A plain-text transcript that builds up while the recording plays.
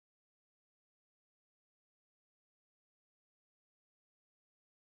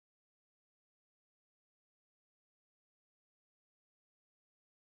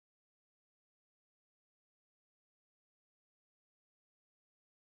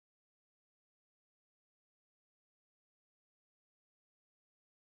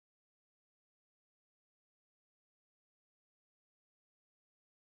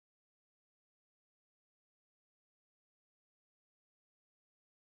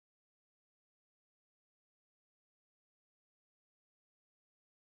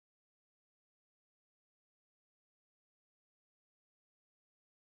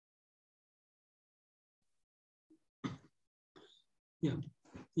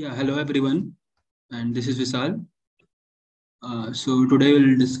Yeah, Hello everyone, and this is Vishal. So today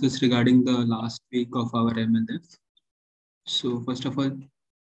we'll discuss regarding the last week of our MLF. So first of all,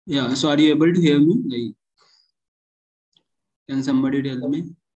 so are you able to hear me? Like, can somebody tell me?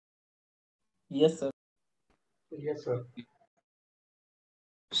 Yes, sir. Yes, sir.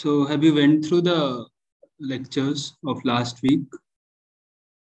 So have you went through the lectures of last week?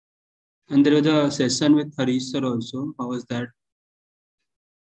 And there was a session with Harish sir also. How was that?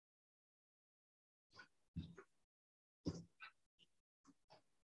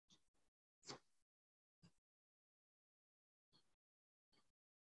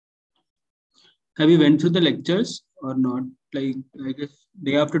 Have you went through the lectures or not? Like, I guess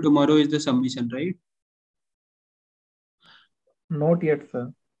day after tomorrow is the submission, right? Not yet,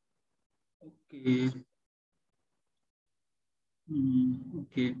 sir. Okay.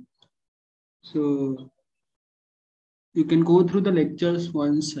 Okay. So you can go through the lectures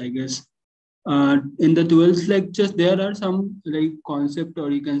once, I guess. In the 12th lectures, there are some like concept, or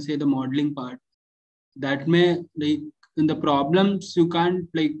you can say the modeling part that may like in the problems you can't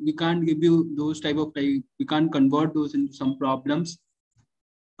like we can't give you those type of like we can't convert those into some problems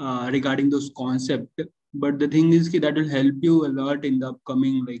regarding those concept. But the thing is that will help you a lot in the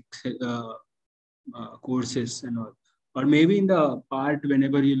upcoming courses and all, or maybe in the part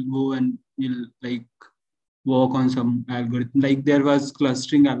whenever you'll go and you'll like work on some algorithm. Like there was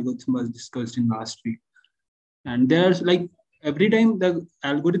clustering algorithm was discussed in last week, and there's like every time the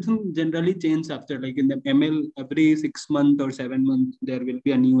algorithm generally changes after like in the ML every 6 months or 7 months there will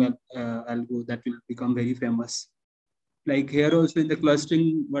be a new algo that will become very famous. Like here also in the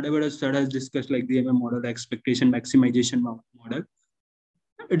clustering, whatever the sir has discussed, like the MM model, the expectation maximization model,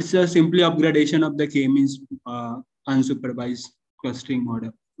 it's a simply upgradation of the k-means unsupervised clustering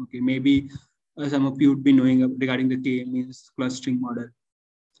model. Okay, maybe some of you would be knowing regarding the k-means clustering model.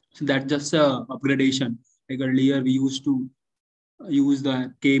 So that's just a upgradation. Like earlier, we used to use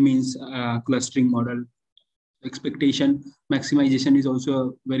the k-means clustering model. Expectation maximization is also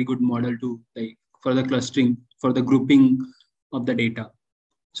a very good model to like for the clustering, for the grouping of the data.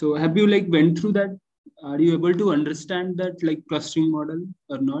 So have you like went through that? Are you able to understand that like clustering model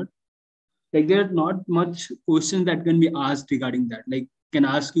or not? Like there are not much questions that can be asked regarding that. Like can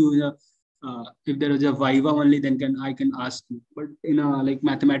ask you if there is a viva only, then I can ask you. But in a like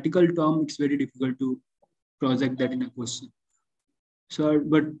mathematical term, it's very difficult to project that in a question. So,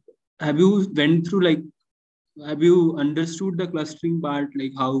 but have you went through like have you understood the clustering part,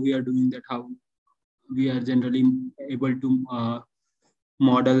 like how we are doing that, how we are generally able to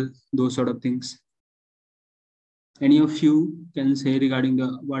model those sort of things? Any of you can say regarding the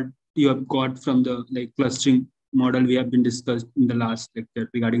what you have got from the like clustering model we have been discussed in the last lecture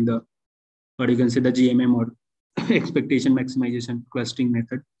regarding the what you can say the GMM or expectation maximization clustering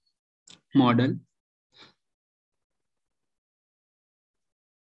method model.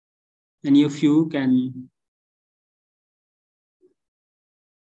 Any of you can?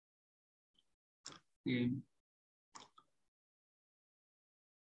 Yeah.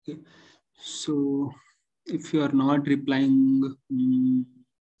 Okay. So if you are not replying,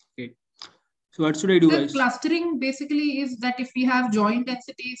 okay. So what should I do, The guys? clustering basically is that if we have joint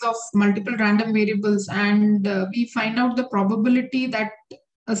densities of multiple random variables and we find out the probability that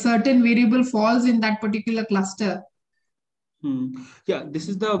a certain variable falls in that particular cluster. Yeah, this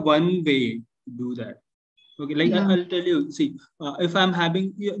is the one way to do that. Okay, like Yeah. I'll tell you. See, if I'm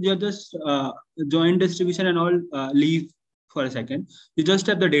having you're just joint distribution and all leave for a second. You just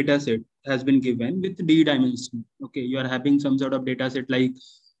have the data set has been given with d dimension. Okay, you are having some sort of data set. Like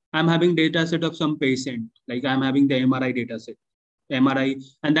I'm having data set of some patient. Like I'm having the MRI data set, MRI,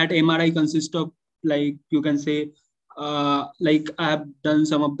 and that MRI consists of like you can say like I have done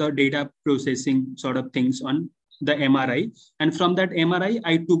some of the data processing sort of things on the MRI, and from that MRI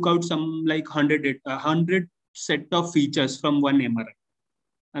I took out some like 100 set of features from one MRI.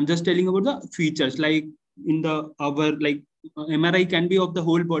 I'm just telling about the features like in the our like MRI can be of the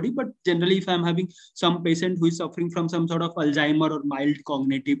whole body, but generally if I'm having some patient who is suffering from some sort of Alzheimer or mild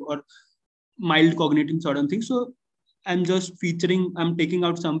cognitive sort of thing, so I'm taking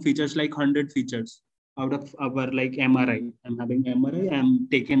out some features like 100 features out of our like MRI. I'm having MRI, I'm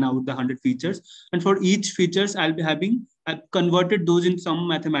taking out the 100 features. And for each features, I've converted those in some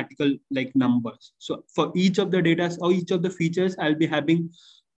mathematical like numbers. So for each of the data or each of the features, I'll be having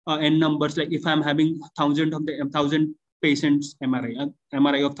n numbers. Like if I'm having thousand patients MRI of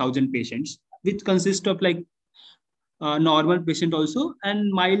 1,000 patients, which consists of like normal patient also,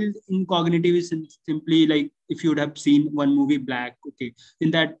 and mild in cognitive is simply like if you would have seen one movie Black. Okay,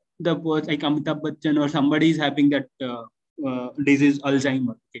 in that the like Amitabh Bachchan or somebody is having that disease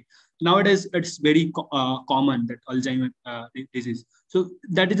Alzheimer. Okay. Nowadays, it's very common that Alzheimer disease. So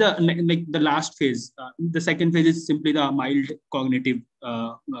that is like the last phase. The second phase is simply the mild cognitive,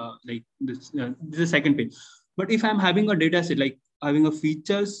 like this is the second phase. But if I'm having a data set, like having a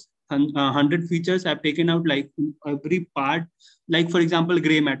features, 100 features, I've taken out like every part, like for example,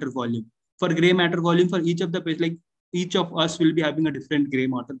 gray matter volume. For gray matter volume, for each of the page, like each of us will be having a different gray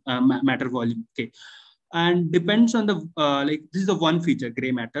matter volume. Okay. And depends on the like this is the one feature,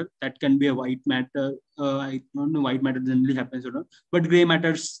 gray matter. That can be a white matter. I don't know white matter generally happens or not, but gray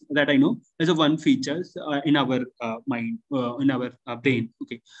matters that I know is a one feature in our mind, in our brain.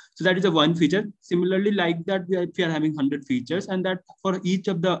 Okay, so that is a one feature. Similarly, like that, if we are having 100 features, and that for each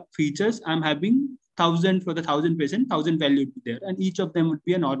of the features, I'm having 1,000 for the 1,000 patient, 1,000 value would be there, and each of them would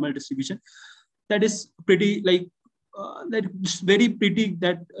be a normal distribution. That is pretty like that's very pretty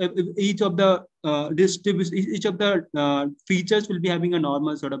that each of the each of the features will be having a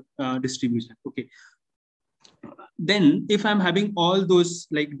normal sort of distribution. Okay. Then if I'm having all those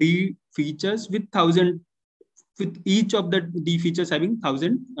like D features with 1,000, with each of the D features having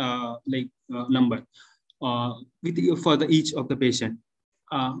 1,000 number with for the each of the patient.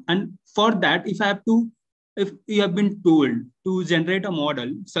 And for that, if you have been told to generate a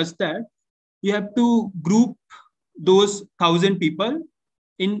model such that you have to group those 1,000 people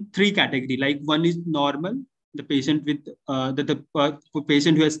in three categories. Like one is normal, the patient with the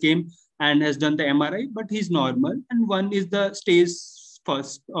patient who has came and has done the MRI, but he's normal. And one is the stage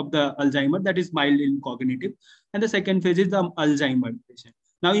first of the Alzheimer, that is mild in cognitive. And the second phase is the Alzheimer patient.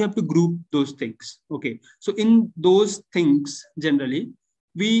 Now you have to group those things. Okay. So in those things, generally,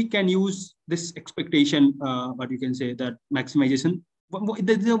 we can use this expectation, what you can say that maximization.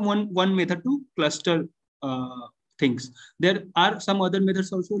 There is one method to cluster things. There are some other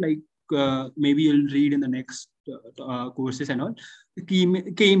methods also, like maybe you'll read in the next courses and all.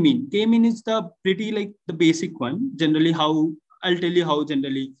 K-mean. K-mean is the pretty like the basic one. Generally, how I'll tell you how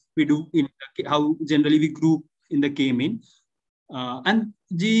generally we do in how generally we group in the K-mean. And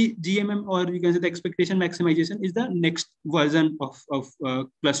GMM, or you can say the expectation maximization, is the next version of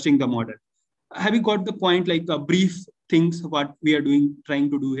clustering the model. Have you got the point? Like brief things what we are doing, trying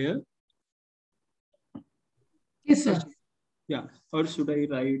to do here. Yes, sir. Yeah, or should I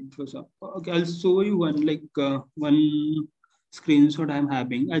write? Okay, I'll show you one screenshot I'm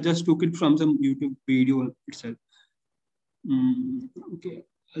having. I just took it from some YouTube video itself. Okay,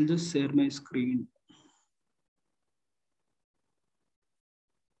 I'll just share my screen.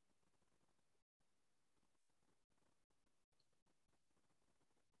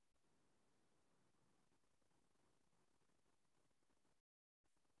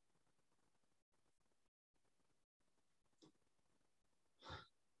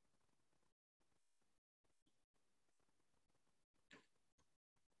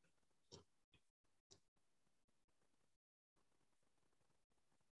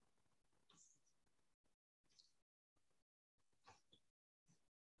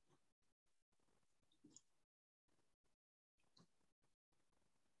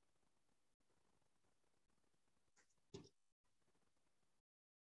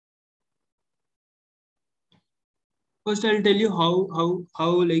 First, I'll tell you how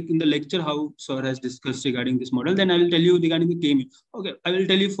like in the lecture how Sir has discussed regarding this model. Then I will tell you regarding the K-mean. Okay, I will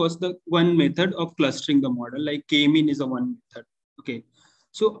tell you first the one method of clustering the model. Like K-mean is a one method. Okay,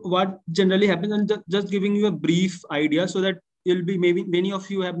 so what generally happens, and just giving you a brief idea so that you'll be, maybe many of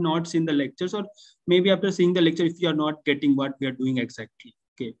you have not seen the lectures, or maybe after seeing the lecture, if you are not getting what we are doing exactly.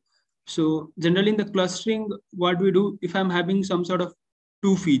 Okay, so generally in the clustering, what we do, if I'm having some sort of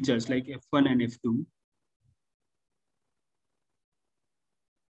two features like F1 and F2.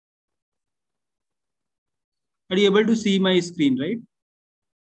 Are you able to see my screen, right?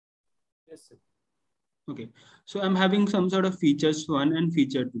 Yes, sir. Okay. So I'm having some sort of features one and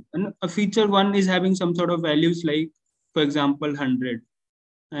feature two. And a feature one is having some sort of values like, for example, 100.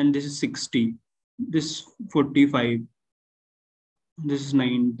 And this is 60. This 45. This is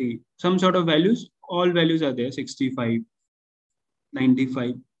 90. Some sort of values. All values are there. 65,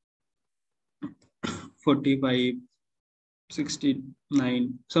 95, 45,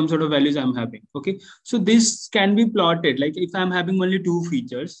 69, some sort of values I'm having. Okay, so this can be plotted. Like if I'm having only two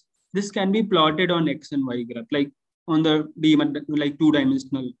features, this can be plotted on X and Y graph, like on the like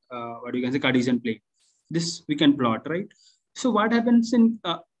two-dimensional, what you can say, Cartesian plane. This we can plot, right? So what happens in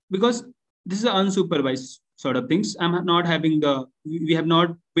because this is unsupervised sort of things. I'm not having we have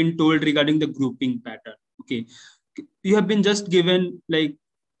not been told regarding the grouping pattern. Okay, you have been just given like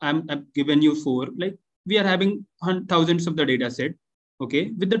I've given you four, like we are having thousands of the data set,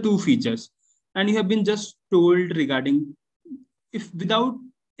 okay, with the two features. And you have been just told regarding if without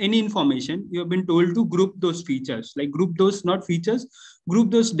any information, you have been told to group those features, like group those, not features,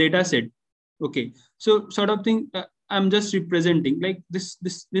 group those data set. Okay. So sort of thing, I'm just representing like this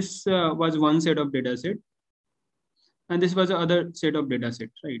was one set of data set, and this was the other set of data set,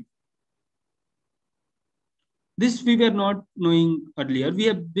 right? This we were not knowing earlier. We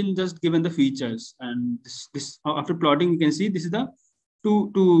have been just given the features, and this after plotting, you can see this is the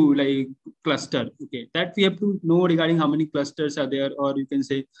two like cluster. Okay, that we have to know regarding how many clusters are there, or you can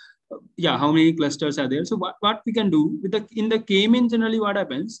say, yeah, how many clusters are there. So what we can do with the in the k-mean, generally what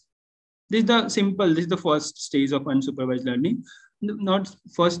happens? This is the simple. This is the first stage of unsupervised learning. Not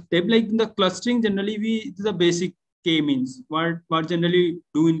first step, like in the clustering. Generally, this is the basic k-means. What generally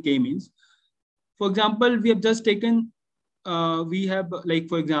do in k-means? For example, we have just taken, we have like,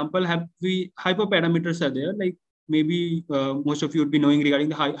 for example, have we hyperparameters are there, like maybe most of you would be knowing regarding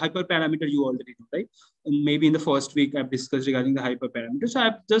the hyperparameter, you already know, right? And maybe in the first week I've discussed regarding the hyperparameter. So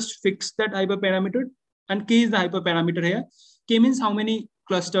I've just fixed that hyperparameter, and k is the hyperparameter here. K means how many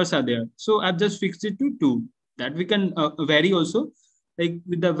clusters are there. So I've just fixed it to 2. That we can vary also, like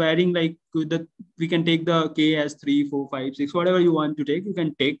with the varying, like with the, we can take the k as 3, 4, 5, 6, whatever you want to take, you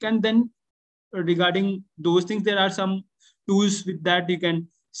can take. And then regarding those things, there are some tools with that you can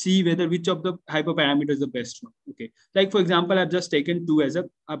see whether which of the hyperparameter is the best one. Okay, like for example, I've just taken 2 as a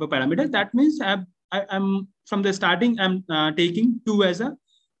hyperparameter. That means I'm from the starting, I'm taking 2 as a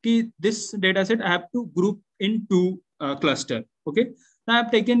key. This data set I have to group in 2 cluster. Okay, now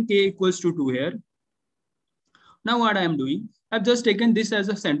I've taken k equals to 2 here. Now what I am doing, I've just taken this as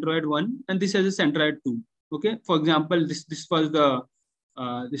a centroid 1 and this as a centroid 2. Okay, for example, this was the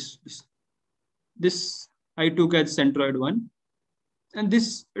this I took as centroid 1, and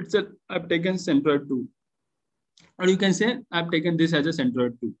this itself I've taken centroid 2, or you can say I've taken this as a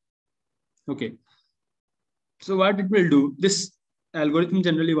centroid 2. Okay, so what it will do, this algorithm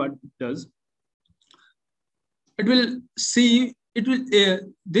generally what it does, it will see, it will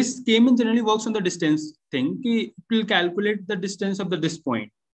this k-mean generally works on the distance thing. It will calculate the distance of this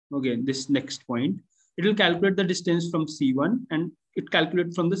point. Okay, this next point, it will calculate the distance from C1 and it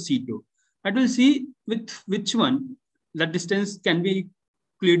calculates from the C2. It will see with which one the distance can be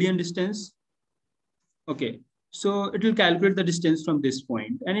Euclidean distance. Okay, so it will calculate the distance from this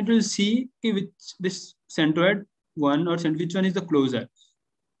point, and it will see which this centroid 1 or which one is the closer.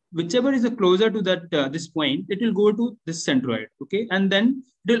 Whichever is the closer to that this point, it will go to this centroid. Okay, and then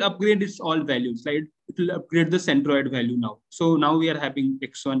it will upgrade its all values. Like it will upgrade the centroid value now. So now we are having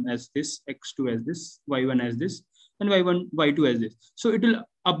x1 as this, x2 as this, y1 as this, and y1, y2 as this. So it will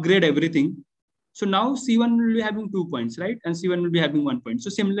upgrade everything. So now C1 will be having 2 points, right? And C1 will be having 1 point. So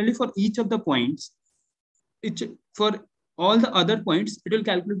similarly for each of the points, for all the other points, it will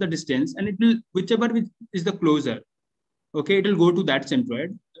calculate the distance, and it will, whichever is the closer, okay, it will go to that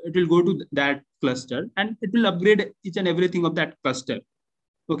centroid, it will go to that cluster, and it will upgrade each and everything of that cluster.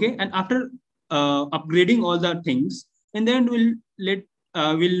 Okay, and after upgrading all the things, and then we'll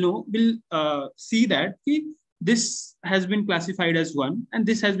see that this has been classified as 1 and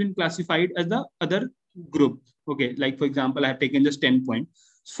this has been classified as the other group. Okay, like for example, I have taken just 10 points.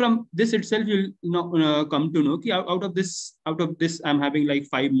 From this itself, you'll come to know out of this I'm having like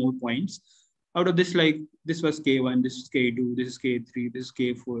 5 more points. Out of this, like this was k1, this is k2, this is k3, this is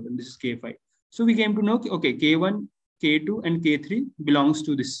k4, and this is k5. So we came to know, okay, k1, k2, and k3 belongs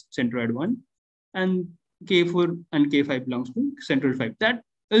to this centroid 1, and k4 and k5 belongs to centroid 5. That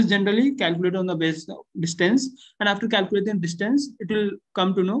is generally calculated on the basis of distance, and after calculating distance, it will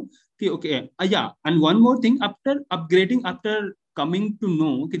come to know, okay, yeah. And one more thing, after upgrading, after coming to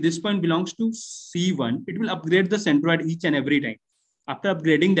know, okay, this point belongs to C1, it will upgrade the centroid each and every time. After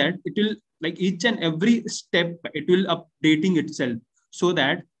upgrading that, it will, like each and every step, it will updating itself, so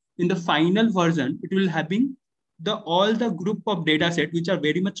that in the final version, it will having all the group of data set which are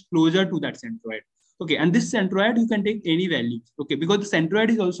very much closer to that centroid. Okay, and this centroid, you can take any value. Okay, because the centroid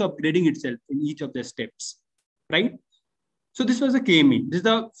is also upgrading itself in each of the steps, right? So this was a k-mean. This is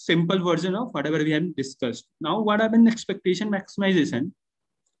the simple version of whatever we have discussed. Now, what happened in expectation maximization?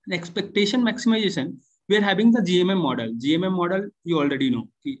 In expectation maximization, we are having the GMM model. GMM model, you already know.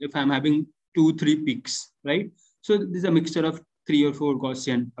 If I'm having 2-3 peaks, right? So this is a mixture of 3 or 4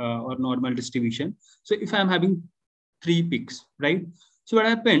 Gaussian or normal distribution. So if I'm having 3 peaks, right? So what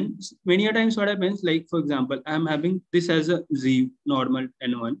happens, many a times what happens, like for example, I'm having this as a Z normal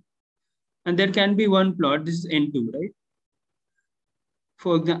N1, and there can be one plot, this is N2, right?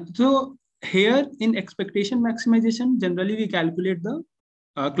 For example, so here in expectation maximization, generally we calculate the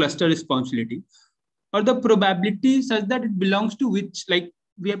cluster responsibility or the probability such that it belongs to which, like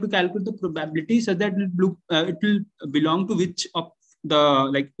we have to calculate the probability so that it will belong to which of the,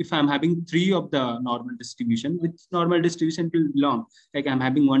 like if I'm having 3 of the normal distribution, which normal distribution will belong. Like I'm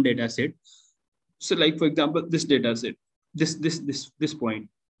having one data set. So like, for example, this data set, this point,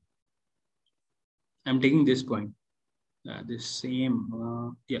 I'm taking this point, this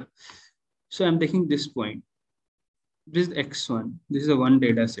same, yeah. So I'm taking this point. This is X1. This is a one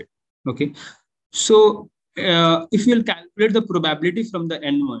data set. Okay. So if you'll calculate the probability from the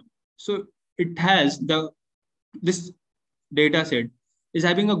N1, so it has this data set is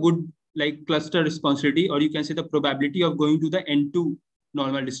having a good like cluster responsibility, or you can say the probability of going to the N2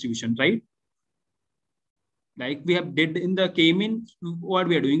 normal distribution, right? Like we have did in the K-mean, what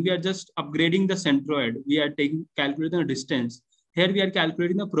we are doing, we are just upgrading the centroid. We are calculating the distance. Here we are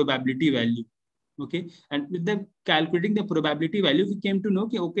calculating the probability value. Okay. And with the calculating the probability value, we came to know,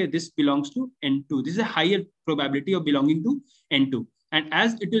 okay, this belongs to N2. This is a higher probability of belonging to N2. And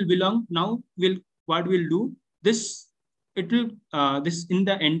as it will belong, now what we'll do, this, it will, this in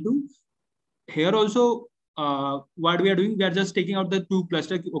the N2, here also, what we are doing, we are just taking out the 2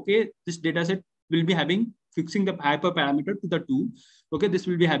 cluster. Okay, this data set will be having, fixing the hyperparameter to the 2. Okay, this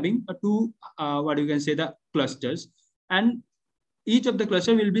will be having a 2, what you can say, the clusters. And each of the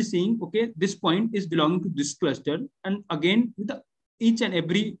cluster will be seeing, okay, this point is belonging to this cluster. And again, with each and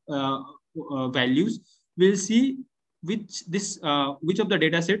every values, we'll see which of the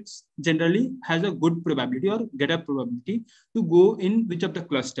data sets generally has a good probability or get a probability to go in which of the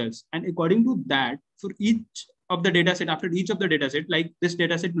clusters. And according to that, for each of the data set, after each of the data set, like this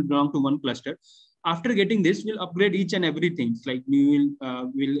data set will belong to one cluster. After getting this, we'll upgrade each and everything. Like we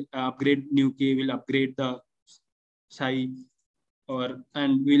will upgrade new K, we'll upgrade the psi,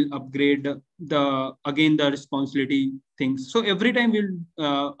 and we'll upgrade the responsibility things. So every time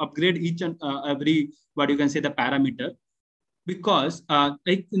we'll upgrade each and every, what you can say, the parameter, because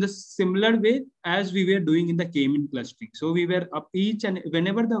like in the similar way as we were doing in the K-mean clustering. So we were up each, and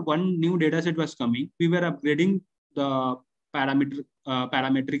whenever the one new data set was coming, we were upgrading the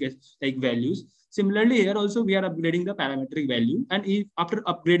parametric like values. Similarly, here also we are upgrading the parametric value, and if after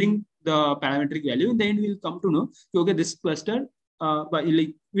upgrading the parametric value, then we'll come to know, okay, this cluster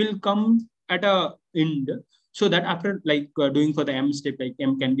like will come at a end, so that after like doing for the M step, like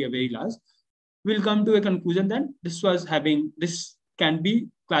M can be a very large, we'll come to a conclusion that this can be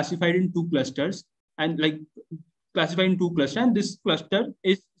classified in 2 clusters, and like classified in 2 clusters, and this cluster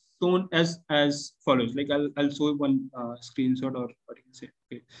is shown as follows. Like I'll show one screenshot, or what you can say.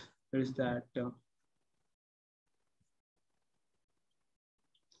 Okay, there is that.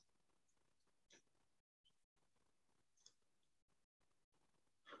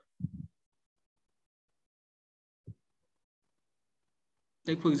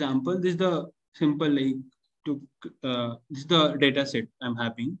 Like for example, this is the simple, like this is the data set I'm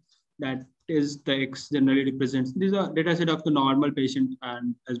having. That is the X generally represents. This is a data set of the normal patient,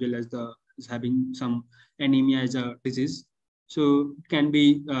 and as well as the is having some anemia as a disease. So it can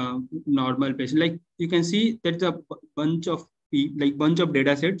be normal patient. Like you can see there's a bunch of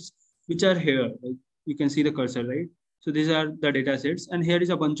data sets which are here. Like you can see the cursor, right? So these are the data sets, and here is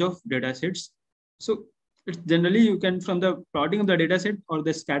a bunch of data sets. So it's generally, you can, from the plotting of the data set or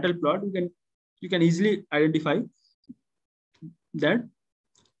the scatter plot, you can easily identify that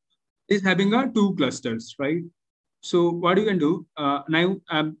is having a 2 clusters, right? So what you can do, now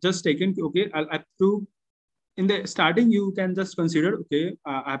I'm just taking, okay, I'll have to, in the starting, you can just consider, okay,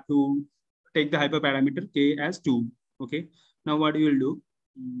 I have to take the hyperparameter K as 2. Okay. Now what you will do,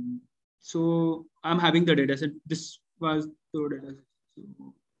 so I'm having the data set. This was the data set.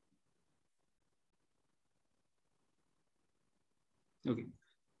 So, okay.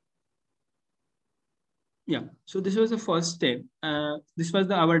 Yeah. So this was the first step. This was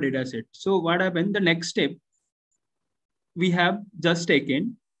our data set. So what happened? The next step we have just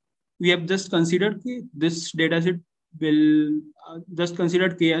taken. We have just considered this data set will just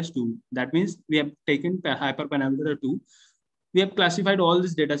considered K as 2. That means we have taken hyperparameter 2. We have classified all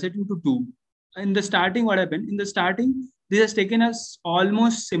this data set into 2. In the starting, what happened? In the starting, this has taken us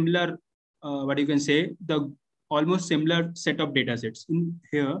almost similar, what you can say, the almost similar set of data sets. In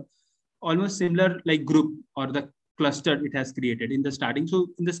here, almost similar like group or the cluster it has created in the starting. So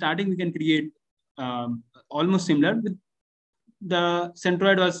in the starting, we can create almost similar. With the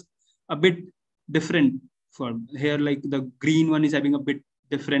centroid was a bit different for here. Like the green one is having a bit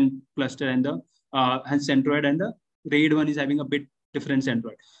different cluster, and the centroid, and the red one is having a bit different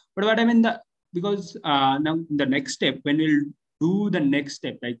centroid. But what I mean, because now the next step, when we'll do the next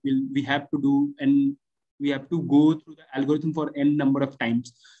step, like we have to do, and we have to go through the algorithm for n number of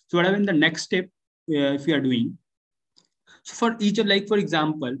times. So what I mean, the next step, if we are doing, So for each of, like, for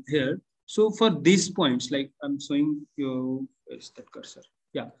example, here, so for these points, like I'm showing you, where's that cursor?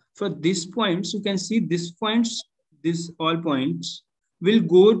 Yeah, for these points, you can see these points, these all points will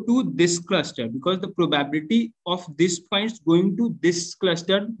go to this cluster because the probability of these points going to this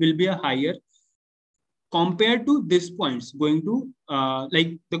cluster will be a higher compared to this points going to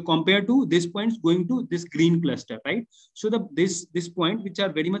like the compared to this points going to this green cluster, right? So the this point which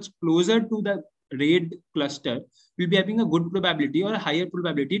are very much closer to the red cluster will be having a good probability or a higher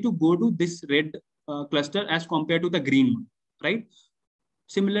probability to go to this red cluster as compared to the green one, right?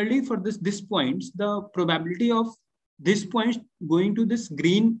 Similarly, for this points, the probability of this points going to this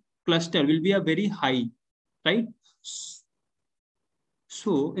green cluster will be a very high, right?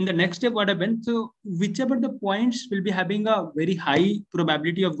 So in the next step, what happens? So whichever the points will be having a very high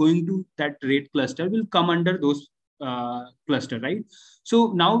probability of going to that red cluster will come under those cluster, right?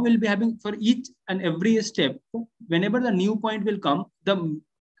 So now we'll be having for each and every step, whenever the new point will come, the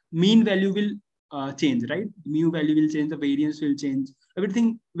mean value will change, right? Mu value will change, the variance will change,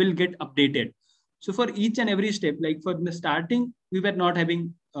 everything will get updated. So for each and every step, like for the starting, we were not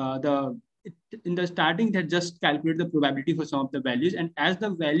having in the starting that just calculate the probability for some of the values, and as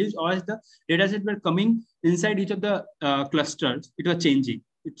the values or as the data set were coming inside each of the clusters, it was changing,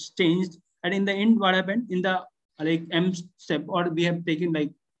 it's changed. And in the end, what happened in the like m step, or we have taken,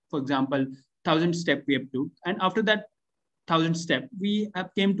 like for example, 1,000 step we have to, and after that 1,000 step we have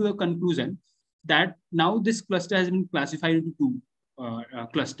came to a conclusion that now this cluster has been classified into two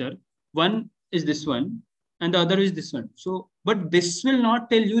cluster. One is this one and the other is this one. So, but this will not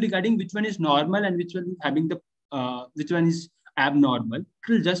tell you regarding which one is normal and which one is having the which one is abnormal. It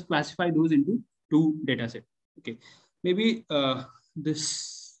will just classify those into two data set. Okay, maybe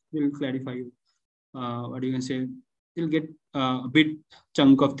this will clarify you. What you can say, you'll get a bit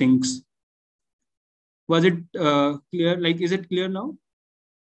chunk of things. Was it clear? Like, is it clear now?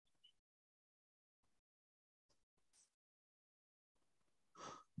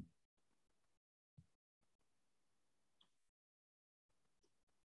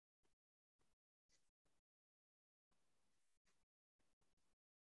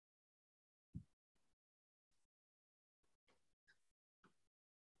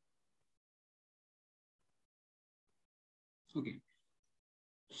 Okay.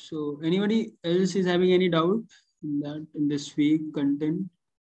 So anybody else is having any doubt in that, in this week content?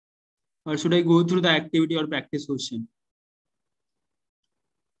 Or should I go through the activity or practice question?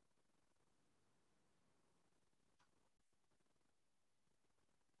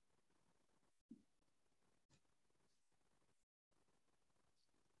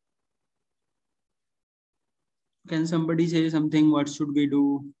 Can somebody say something? What should we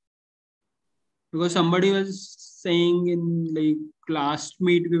do? Because somebody was saying in like last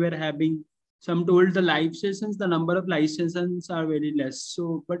meet we were having, some told the live sessions, the number of live sessions are very less.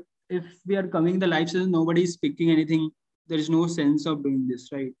 So, but if we are coming the live session, nobody is speaking anything. There is no sense of doing this,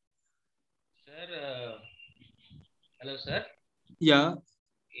 right? Sir, hello, sir. Yeah.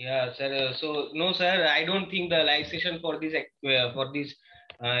 Yeah, sir. So no, sir. I don't think the live session for this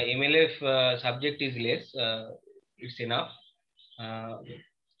MLF subject is less. It's enough. Uh,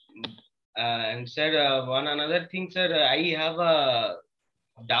 and sir, one another thing, sir. I have a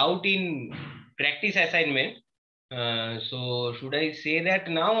doubt in practice assignment. So should I say that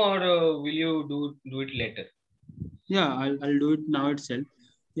now, or will you do it later? Yeah, I'll do it now itself.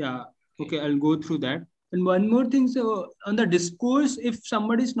 Yeah. Okay, I'll go through that. And one more thing, so on the discourse, if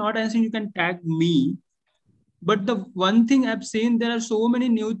somebody is not answering, you can tag me. But the one thing I've seen, there are so many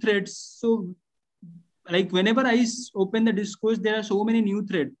new threads. So like whenever I open the discourse, there are so many new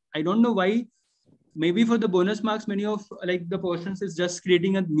threads. I don't know why. Maybe for the bonus marks, many of like the persons is just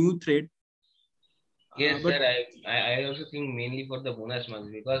creating a new thread. Yes, But sir. I also think mainly for the bonus marks,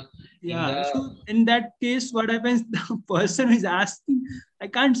 because in yeah, the so in that case, what happens? The person is asking, I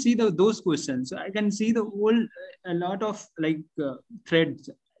can't see those questions. So I can see the whole a lot of like threads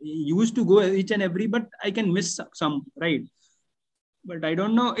used to go each and every, but I can miss some, right? But I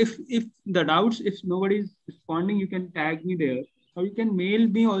don't know if the doubts, if nobody is responding, you can tag me there, or you can mail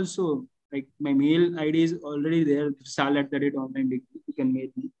me also. Like my mail ID is already there, sal@online. You can mail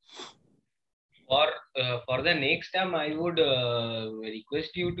me. for the next time, I would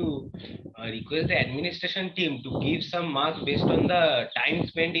request you to request the administration team to give some marks based on the time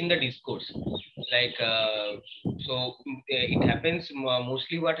spent in the discourse. Like it happens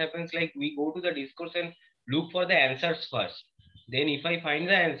mostly. What happens, like we go to the discourse and look for the answers first. Then if I find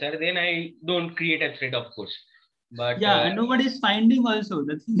the answer, then I don't create a thread, of course. But Yeah, and nobody is finding also.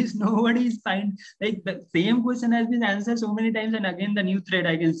 The thing is, nobody is find, like the same question has been answered so many times, and again the new thread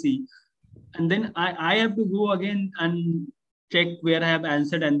I can see. and then I have to go again and check where I have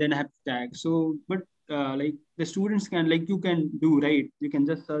answered and then I have to tag. So, but like the students can, like you can do, right? You can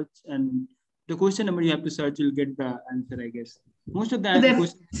just search and the question number you have to search, you'll get the answer, I guess. Most of the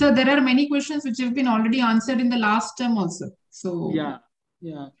questions. So there are many questions which have been already answered in the last term also. So Yeah,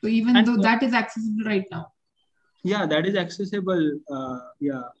 yeah. so even And though that is accessible right now. yeah, that is accessible.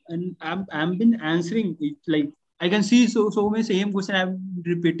 Yeah, and I'm been answering it, like I can see so many same question I'm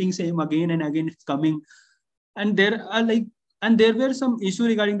repeating same again and again. It's coming, and there are like, and there were some issue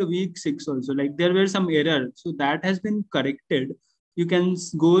regarding the week 6 also. Like there were some error, so that has been corrected. You can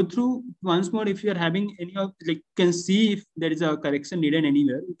go through once more if you are having any of, like, can see if there is a correction needed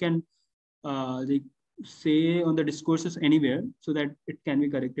anywhere. You can like say on the discourses anywhere so that it can be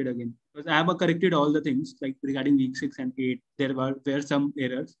corrected again. Because I have corrected all the things like regarding week 6 and 8. There were some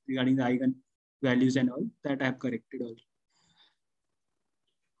errors regarding the eigen values and all that I have corrected also.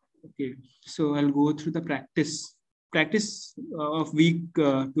 Okay, so I'll go through the practice of week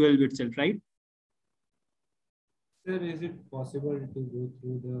 12 itself, right? Sir, is it possible to go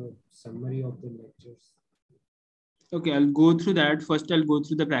through the summary of the lectures? Okay, I'll go through that. First, I'll go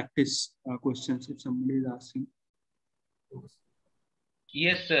through the practice questions if somebody is asking.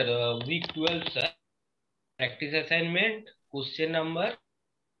 Yes, sir. Week 12, sir. Practice assignment, question number.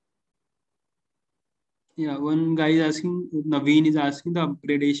 Yeah, one guy is asking, Naveen is asking, the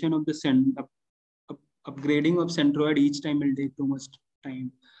upgradation of the upgrading of centroid each time will take too much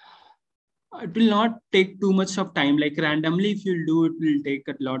time. It will not take too much of time. Like randomly, if you do, it will take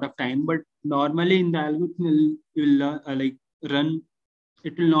a lot of time. But normally in the algorithm, you will like run.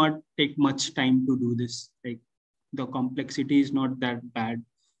 It will not take much time to do this. Like the complexity is not that bad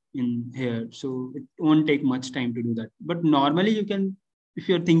in here, so it won't take much time to do that. But normally, you can, if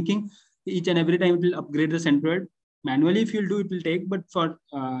you're thinking each and every time it will upgrade the centroid manually. If you'll do, it will take. But for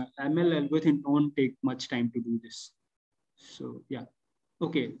ML algorithm, it won't take much time to do this. So yeah.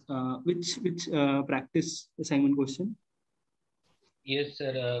 Okay, which practice assignment question? Yes,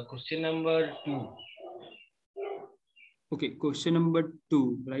 sir. Question number 2. Okay, question number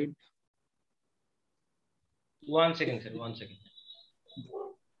 2, right? 1 second, sir. 1 second.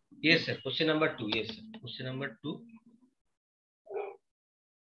 Yes, sir. Question number 2. Yes, sir. Question number 2.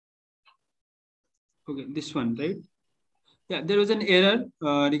 Okay, this one, right? Yeah, there was an error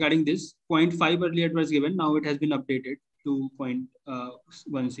regarding this. 0.5 earlier it was given. Now it has been updated to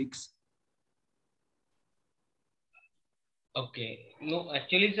 0.16. Okay. No,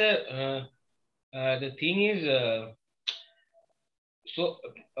 actually, sir, the thing is,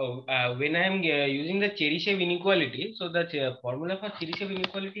 when I am using the Cheryshev inequality, so the formula for Cheryshev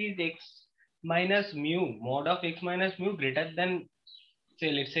inequality is x minus mu, mod of x minus mu greater than,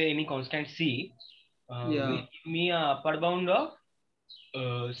 say, let's say any constant c, Yeah. will give me a upper bound of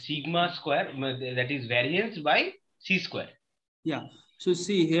sigma square, that is variance by c square. Yeah. So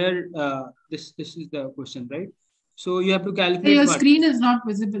see here, this is the question, right? So you have to calculate. Your what? screen is not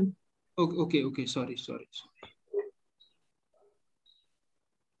visible. Okay. Sorry.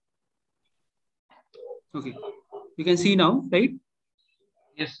 Okay, you can see now, right?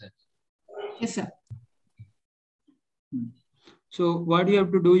 Yes, sir. Yes, sir. So what you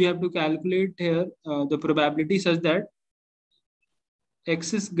have to do, you have to calculate here the probability such that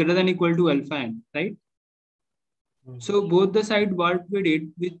x is greater than equal to alpha n, right? So both the side what we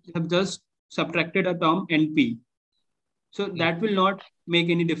did, we have just subtracted a term np. So that will not make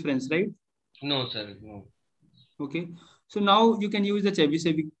any difference, right? No, sir. No. Okay. So now you can use the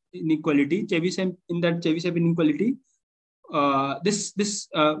Chebyshev inequality. In that Chebyshev inequality, how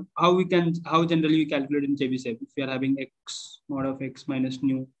generally we calculate in Chebyshev if we are having x mod of x minus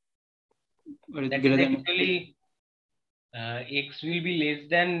nu. That is actually x will be less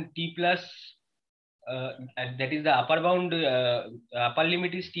than t plus. That is the upper bound. Upper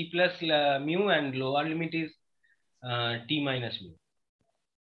limit is t plus mu, and lower limit is t minus mu.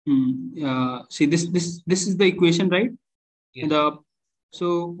 See this is the equation, right? Yes.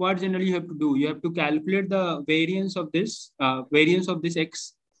 So what generally you have to do? You have to calculate the variance of this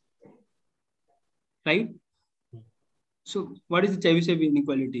x, right? So what is the Chebyshev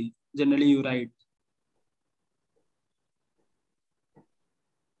inequality? Generally you write.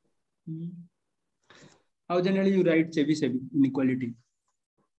 How generally you write Chebyshev inequality?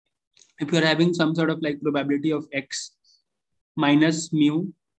 If you are having some sort of like probability of x minus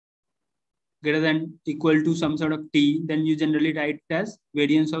mu greater than equal to some sort of t, then you generally write it as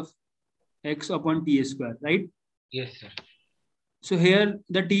variance of x upon t square, right? Yes, sir. So here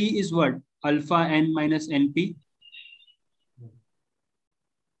the t is what? Alpha n minus np.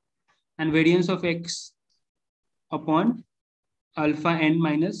 And variance of x upon alpha n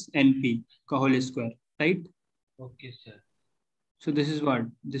minus np ka whole square, right? Okay, sir. So this is what?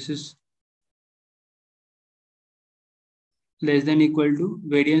 This is less than equal to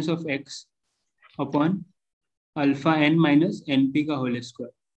variance of x upon alpha n minus np ka whole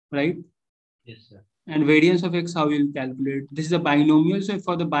square, right? Yes, sir. And variance of x, how you'll calculate? This is a binomial. So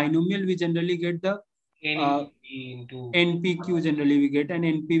for the binomial, we generally get the NP into NPQ generally we get, and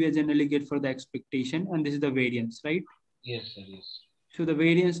NP we generally get for the expectation, and this is the variance, right? yes, sir. Yes. So the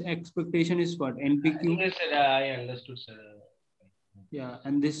variance expectation is what? NPQ. Yes, sir. I understood, sir. Yeah,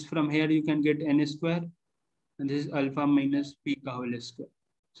 and this from here you can get n square, and this is alpha minus p ka whole square.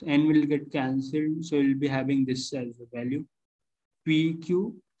 So n will get cancelled, so you'll be having this as a value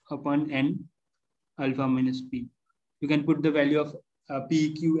pq upon n alpha minus p. You can put the value of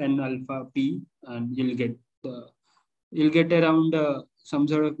pq and alpha p, and you'll get around some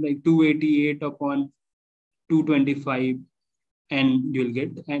sort of like 288 upon 225, and you'll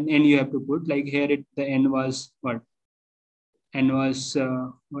get, and n you have to put, like here the n was what? N was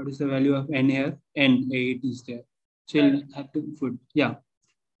what is the value of n here? N 8 is there. So Sir, you'll have to put, yeah.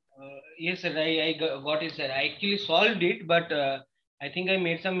 yes, sir. I got it, sir. I actually solved it, but I think I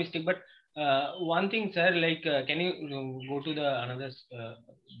made some mistake. But one thing, sir, like, can you go to the another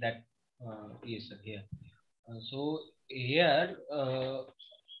that? Yes, sir. Here. So here,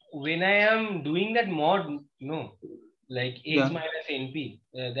 when I am doing that mod, no, like x Yeah. minus np,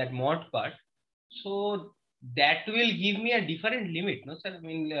 that mod part, so that will give me a different limit, no, sir? I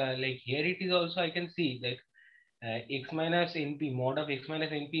mean, like here it is also I can see like x minus np, mod of x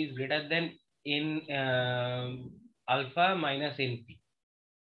minus np is greater than n alpha minus np.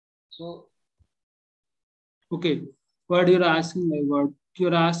 So Okay. What you're asking, like what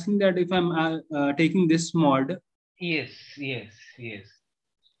you're asking, that if I'm taking this mod, yes, yes, yes.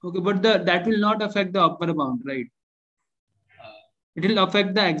 okay, but that will not affect the upper bound, right? It will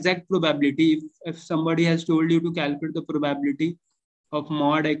affect the exact probability. If somebody has told you to calculate the probability of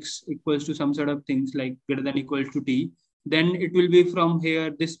mod x equals to some sort of things like greater than equals to t, then it will be from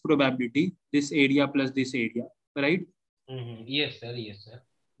here this probability, this area plus this area, right? Yes, sir. Yes, sir.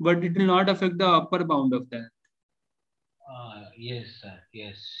 But it will not affect the upper bound of that. Yes, sir.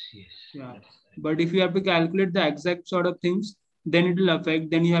 Yes, yes. Yeah. That's right. But if you have to calculate the exact sort of things, then it will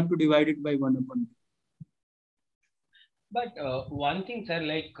affect, then you have to divide it by 1 upon 2. But one thing, sir,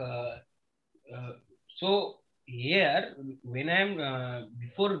 like, so here, when I'm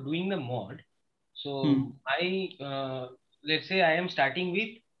before doing the mod, so I, let's say I am starting with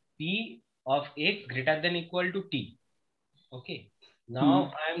p of x greater than equal to t. Okay.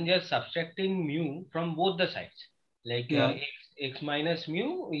 Now I'm just subtracting mu from both the sides. Like Yeah. x minus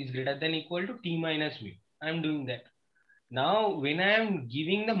mu is greater than equal to t minus mu. I'm doing that. Now, when I am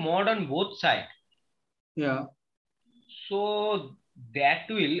giving the mod on both sides, Yeah. so that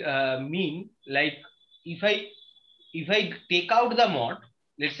will mean like if I take out the mod,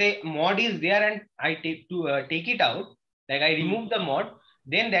 let's say mod is there and I take it out, like I remove the mod,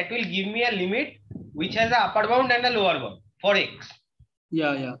 then that will give me a limit which has a upper bound and a lower bound for x.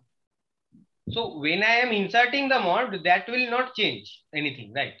 Yeah. Yeah. So when I am inserting the mod, that will not change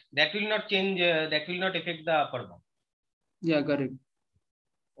anything, right? That will not change. That will not affect the upper bound. Yeah. Correct.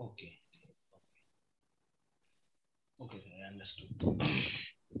 Okay. Okay, sir, I understood.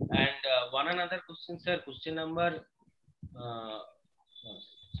 And one another question, sir. Question number.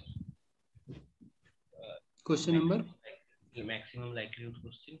 Question number? Maximum likelihood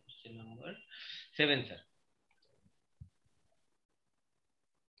question. Question number 7, sir.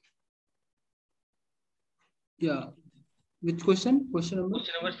 Yeah. Which question? Question number?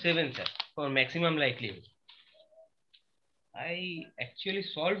 Question number 7, sir. For maximum likelihood. I actually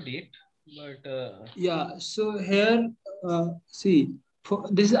solved it, but yeah. So here, see,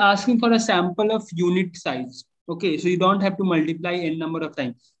 this is asking for a sample of unit size. Okay, so you don't have to multiply n number of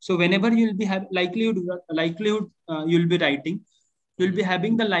times. So whenever you'll be have likelihood you'll be writing, you'll be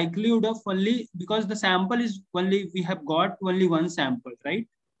having the likelihood of only, because the sample is only, we have got only one sample, right?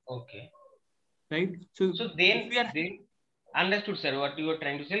 okay. Right. So then understood, sir, what you were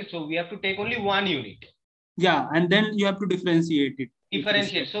trying to say. So we have to take only one unit. Yeah, and then you have to differentiate it.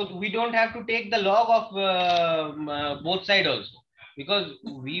 Differentiate. So we don't have to take the log of both sides also, because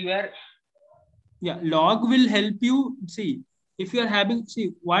we were. Yeah, log will help you. See, if you are having,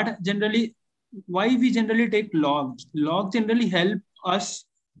 see what generally, why we generally take logs. Log generally help us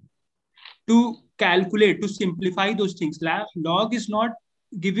to calculate, to simplify those things. Log is not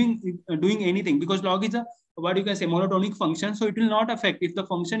doing anything, because log is a, what you can say, monotonic function. So it will not affect. If the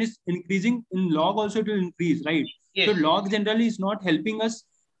function is increasing in log also, it will increase, right? Yes. So log generally is not helping us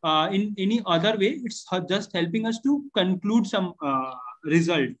in any other way. It's just helping us to conclude some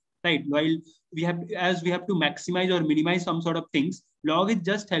result, right? While we have, as we have to maximize or minimize some sort of things, log is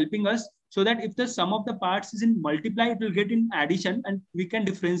just helping us so that if the sum of the parts is in multiply, it will get in addition, and we can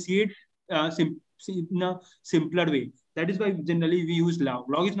differentiate in a simpler way. That is why generally we use log.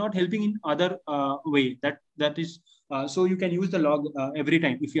 Log is not helping in other way. That is so you can use the log every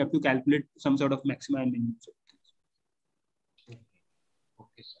time if you have to calculate some sort of maxima and minimum.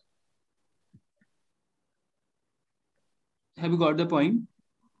 Okay, sir. Have you got the point?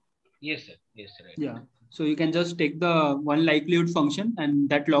 Yes, sir. Yes, sir. Right. Yeah. So you can just take the one likelihood function, and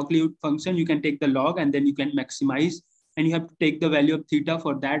that likelihood function, you can take the log and then you can maximize, and you have to take the value of theta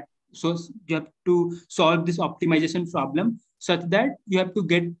for that. So you have to solve this optimization problem such that you have to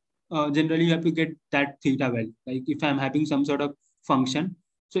get, generally you have to get that theta value. Like if I'm having some sort of function,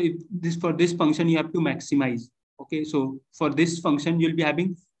 so if this, for this function, you have to maximize. Okay. So for this function, you'll be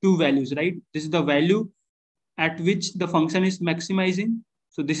having two values, right? This is the value at which the function is maximizing.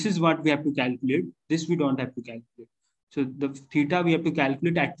 So this is what we have to calculate. This we don't have to calculate. So the theta we have to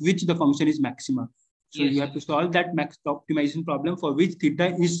calculate at which the function is maxima. So Yes, you have to solve that max optimization problem for which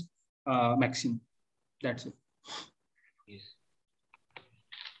theta is maximum. That's it. yes.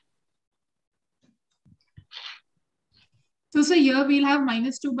 So here we'll have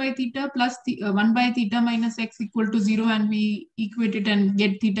 -2 by theta plus 1 by theta minus x equal to 0, and we equate it and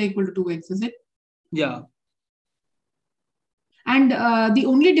get theta equal to 2x, is it? Yeah. And the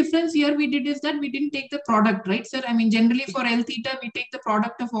only difference here we did is that we didn't take the product, right, sir? I mean, generally for L theta, we take the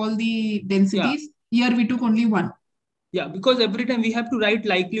product of all the densities. Yeah. Here we took only one. Yeah, because every time we have to write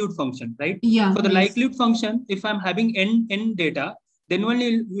likelihood function, right? Yeah. For the yes. likelihood function, if I'm having n data, then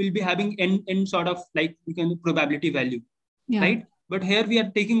only we'll be having n sort of like we can probability value, Yeah. right? But here we are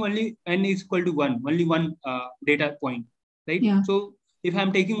taking only n is equal to one, only one data point, right? Yeah. So if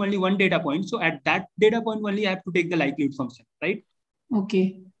I'm taking only one data point, so at that data point only I have to take the likelihood function, right? Okay.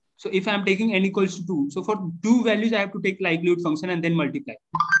 So if I'm taking n equals to 2, so for 2 values, I have to take likelihood function and then multiply.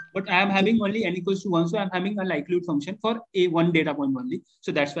 But I am having only n equals to 1, so I'm having a likelihood function for a one data point only.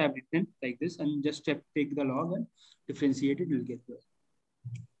 So that's why I've written like this, and just take the log and differentiate it, we'll get there.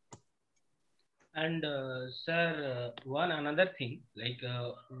 And sir, one another thing, like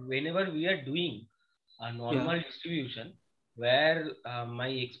whenever we are doing a normal distribution where my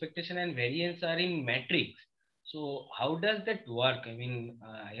expectation and variance are in matrix, so how does that work? I mean,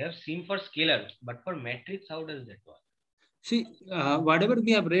 I have seen for scalar, but for matrix, how does that work? See, whatever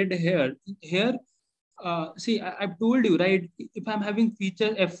we have read here, see, I've told you, right? If I'm having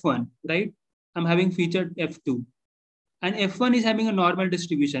feature F1, right? I'm having feature F2. And F1 is having a normal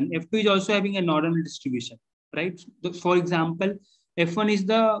distribution. F2 is also having a normal distribution, right? For example, F1 is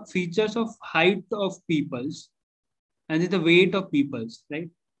the features of height of peoples and is the weight of peoples, right?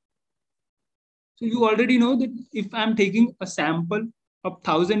 So you already know that if I'm taking a sample of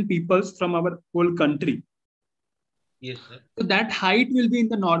 1,000 peoples from our whole country, yes, sir. So that height will be in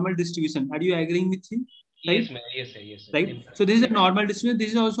the normal distribution. Are you agreeing with me? Right? Yes, ma'am. Yes, sir. Yes, sir. Right. So this is a normal distribution.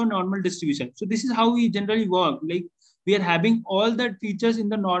 This is also a normal distribution. So this is how we generally work. Like we are having all that features in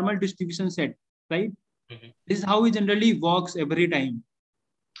the normal distribution set, right? Mm-hmm. This is how we generally works every time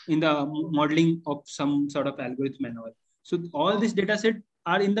in the modeling of some sort of algorithm and all. So all these data set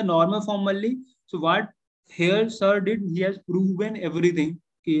are in the normal form only. So what here sir did, he has proven everything,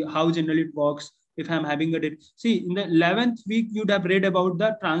 how generally it works. If I'm having a data, see in the 11th week, you'd have read about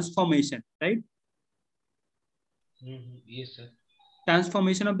the transformation, right? Mm-hmm. Yes, sir.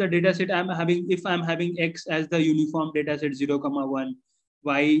 Transformation of the data set. If I'm having X as the uniform data set 0,1,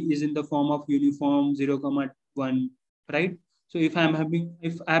 Y is in the form of uniform 0,1, right? So if I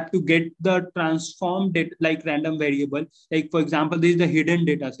have to get the transformed data, like random variable, like for example, this is the hidden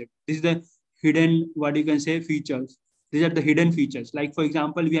data set. This is the hidden, what you can say, features. These are the hidden features. Like for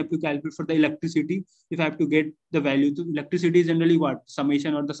example, we have to calculate for the electricity. If I have to get the value, to electricity is generally what?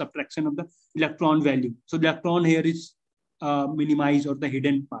 Summation or the subtraction of the electron value. So the electron here is minimized or the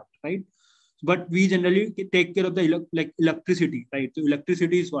hidden part, right? But we generally take care of the electricity, right? So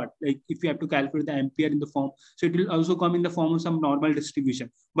electricity is what? Like if you have to calculate the ampere in the form, so it will also come in the form of some normal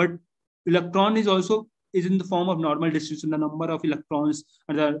distribution. But electron is in the form of normal distribution, the number of electrons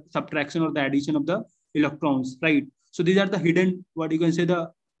and the subtraction or the addition of the electrons, right? So these are the hidden, what you can say,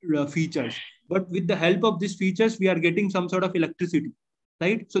 the features. But with the help of these features, we are getting some sort of electricity,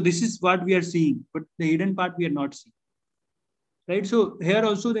 right? So this is what we are seeing, but the hidden part we are not seeing. Right. So here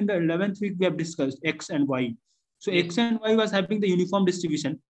also in the 11th week, we have discussed X and Y. So yes. X and Y was having the uniform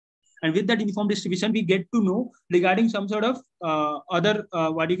distribution. And with that uniform distribution, we get to know regarding some sort of other,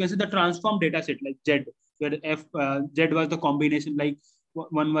 what you can say, the transform data set like Z, where Z was the combination, like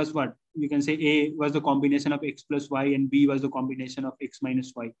one was what we can say A was the combination of x plus y and B was the combination of x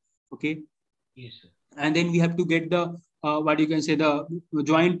minus y. Okay. Yes, sir. And then we have to get the what you can say the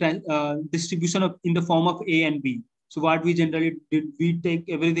joint distribution of in the form of A and B. So what we generally did, we take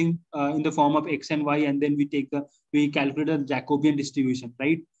everything in the form of x and y, and then we calculate the Jacobian distribution,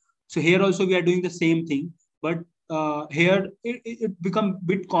 right? So here also we are doing the same thing, but here it become a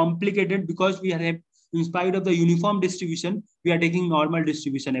bit complicated because we are in spite of the uniform distribution, we are taking normal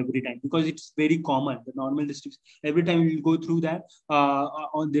distribution every time because it's very common. The normal distribution every time we will go through that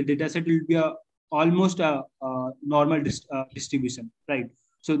on the data set, it will be a almost a normal distribution, right?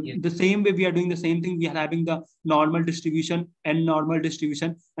 So Yes. the same way we are doing the same thing. We are having the normal distribution, n normal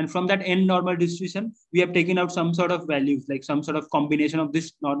distribution, and from that n normal distribution, we have taken out some sort of values, like some sort of combination of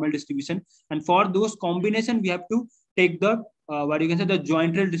this normal distribution. And for those combination, we have to take the what you can say the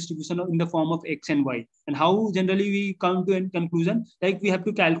jointed distribution in the form of x and y. And how generally we come to a conclusion? Like we have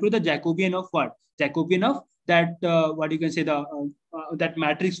to calculate the Jacobian of what? Jacobian of that what you can say the that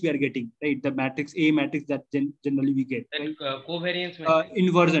matrix we are getting, right? The matrix A matrix that generally we get, That right? covariance matrix.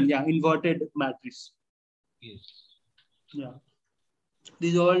 Inversion, yeah, inverted matrix. Yes. Yeah.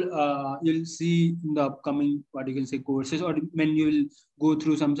 These all you'll see in the upcoming what you can say courses, or when you will go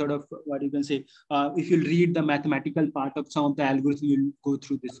through some sort of what you can say if you'll read the mathematical part of some of the algorithm, you'll go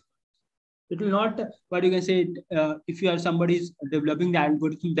through this. It will not what you can say if you are somebody is developing the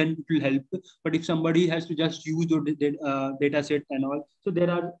algorithm, then it will help. But if somebody has to just use the data set and all, so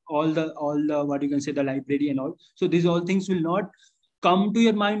there are all the what you can say the library and all. So these all things will not come to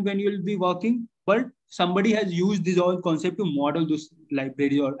your mind when you will be working, but somebody has used this all concept to model those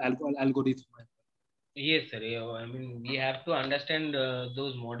library or algorithm. Yes, sir. Yeah, I mean, we have to understand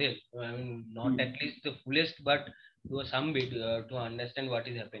those models. I mean, not at least the fullest, but to some bit to understand what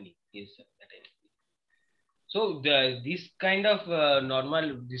is happening. Yes, sir. So this kind of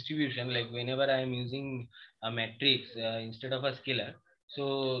normal distribution, like whenever I am using a matrix instead of a scalar,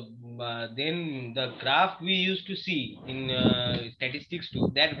 so then the graph we used to see in statistics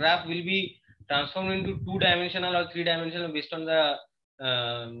too, that graph will be transformed into two-dimensional or three-dimensional based on the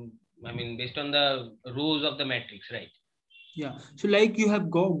based on the rows of the matrix, right? Yeah. So like you have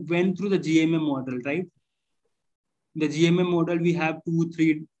went through the GMM model, right? The GMM model, we have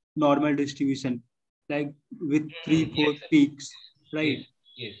 2-3 normal distribution, like with 3-4 Yes, sir. peaks, right?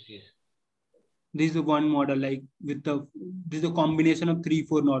 Yes. This is one model, like with this is a combination of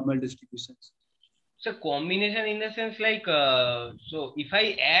 3-4 normal distributions. So combination in the sense like so if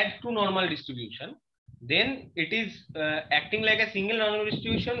I add to normal distribution, then it is acting like a single normal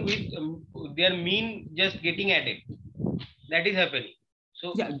distribution with their mean just getting added. That is happening.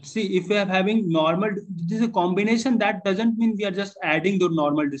 So yeah, see, if we are having normal, this is a combination. That doesn't mean we are just adding the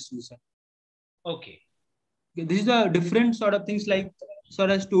normal distribution. okay. This is a different sort of things, like sort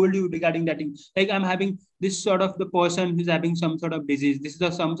of told you regarding that thing. Like I'm having this sort of the person who's having some sort of disease. This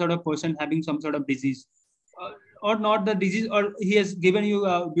is some sort of person having some sort of disease, or not the disease. Or he has given you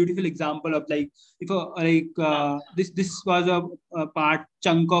a beautiful example of like if this was a part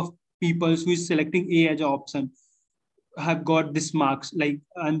chunk of people who is selecting A as an option have got this marks, like,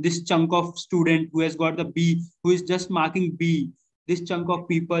 and this chunk of student who has got the B, who is just marking B. This chunk of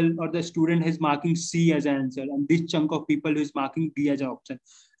people or the student is marking C as an answer, and this chunk of people who is marking D as an option.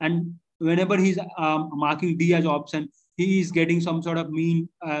 And whenever he's marking D as option, he is getting some sort of mean,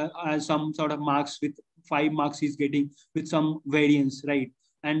 some sort of marks. With 5 marks he's getting with some variance, right?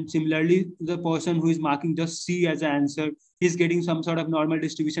 And similarly, the person who is marking just C as an answer, he's getting some sort of normal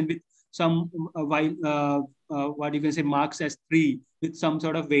distribution with some what you can say marks as 3 with some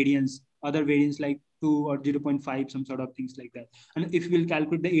sort of variance, other variance like 2 or 0.5, some sort of things like that. And if we'll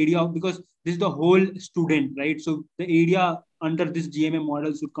calculate the area of, because this is the whole student, right? So the area under this GMA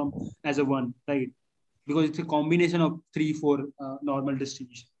model should come as a 1, right? Because it's a combination of 3-4 normal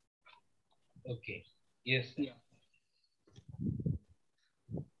distribution. Okay. Yes, sir. Yeah.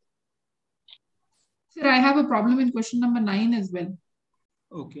 Sir, I have a problem in question number 9 as well.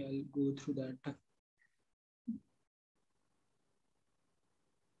 Okay, I'll go through that.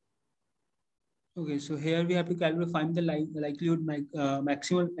 Okay, so here we have to find the likelihood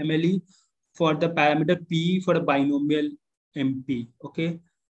maximum MLE for the parameter P for a binomial MP, okay,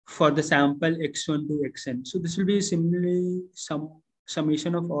 for the sample X1 to Xn. So this will be similarly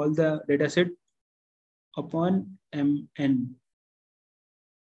summation of all the data set upon Mn.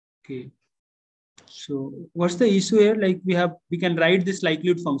 Okay. So what's the issue here? Like we can write this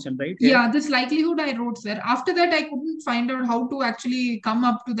likelihood function, right? Here. Yeah, this likelihood I wrote, sir. After that, I couldn't find out how to actually come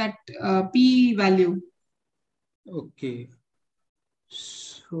up to that P value. Okay.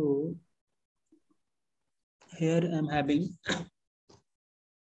 So here I'm having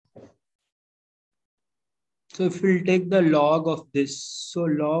So if we'll take the log of this, so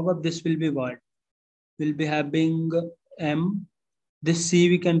log of this will be what? We'll be having m. This c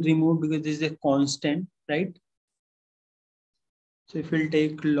we can remove because this is a constant, right? So if we'll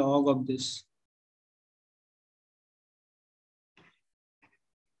take log of this,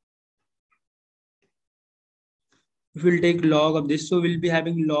 if we'll take log of this, so we'll be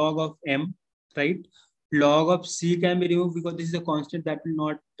having log of m, right? Log of c can be removed because this is a constant that will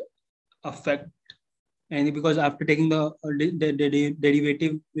not affect any, because after taking the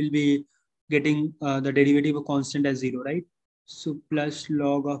derivative will be getting the derivative of constant as 0, right? So plus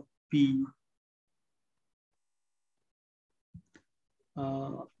log of p.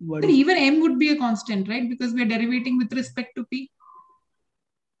 What But is even m would be a constant, right? Because we're derivating with respect to p.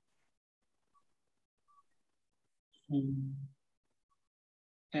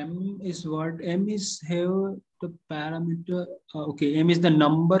 m is what? M is here the parameter. Okay, m is the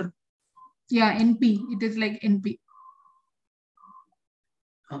number. Yeah, np. It is like np.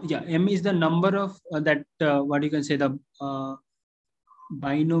 Yeah, m is the number of that. What you can say, the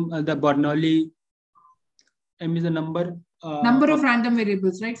binomial, the Bernoulli. M is the number. Number of random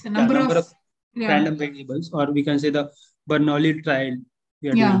variables, right? So Yeah, number number of of random variables, or we can say the Bernoulli trial we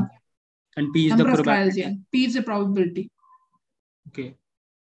are yeah doing, and p is the number of trials. probability. Yeah, p is the probability. Okay.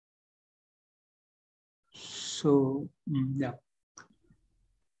 So yeah.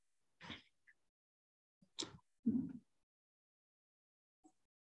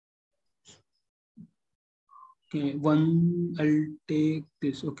 Okay, one I'll take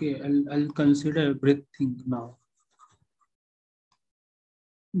this. Okay, I'll consider everything now.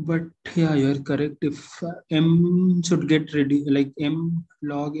 But yeah, you're correct. If m should get ready, like m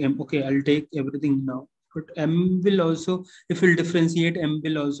log m. Okay, I'll take everything now. But m will also, if we'll differentiate, m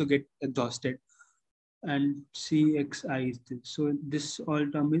will also get exhausted. And cxi is this. So this all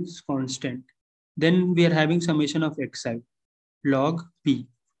term is constant. Then we are having summation of xi log p,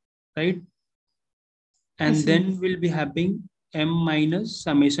 right? And then we'll be having m minus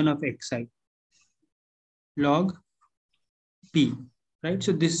summation of xi log p, right?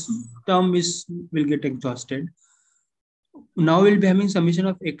 So this term will get exhausted. Now we'll be having summation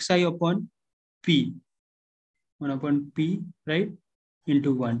of xi upon p, 1 upon p, right,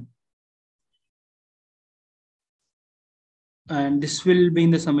 into 1. And this will be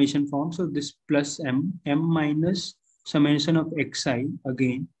in the summation form. So this plus m minus summation of xi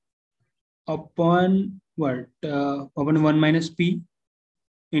again upon what? Upon 1 minus p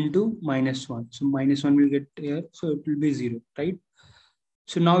into minus 1. So minus 1 will get here. So it will be 0, right?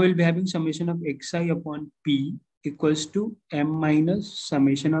 So now we'll be having summation of xi upon p equals to m minus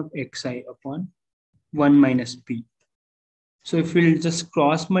summation of xi upon 1 minus p. So if we'll just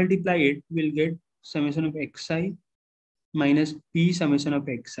cross multiply it, we'll get summation of xi minus p summation of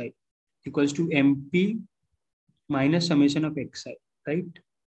xi equals to mp minus summation of xi, right?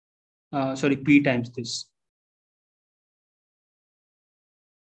 Sorry, p times this.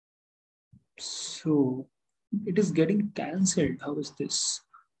 So it is getting cancelled. How is this?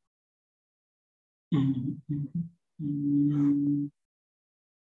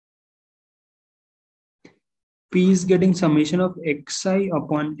 P is getting summation of xi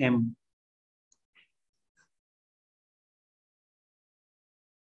upon m.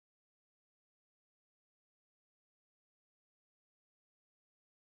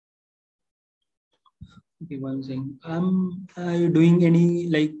 Okay, one thing. Are you doing any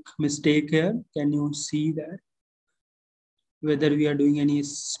like mistake here? Can you see that? Whether we are doing any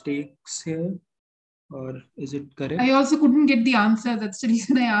mistakes here, or is it correct? I also couldn't get the answer. That's the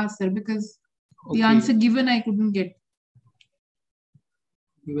reason I asked, sir, because the answer given I couldn't get.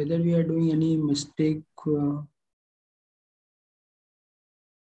 Whether we are doing any mistake.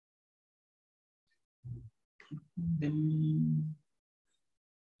 Then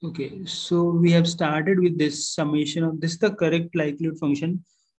okay, so we have started with this summation of this, the correct likelihood function.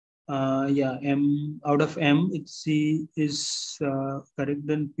 Yeah, m out of m, it's c is correct.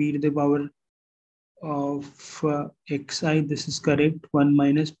 Then p to the power of xi, this is correct. 1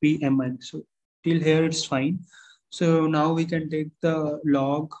 minus p m minus. So till here it's fine. So now we can take the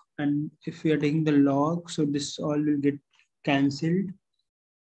log, and if we are taking the log, so this all will get cancelled.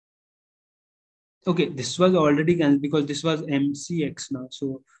 Okay, this was already cancelled because this was mcx now.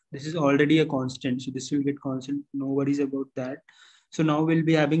 So this is already a constant. So this will get constant. No worries about that. So now we'll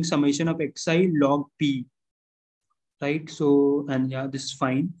be having summation of xi log p, right? So, and yeah, this is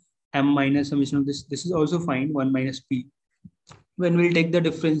fine. M minus summation of this is also fine. 1 minus p. When we'll take the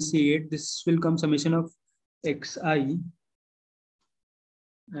differentiate, this will come summation of xi,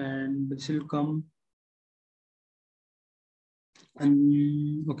 and this will come.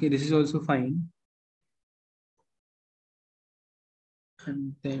 And okay, this is also fine.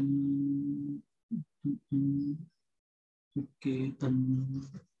 And then, okay,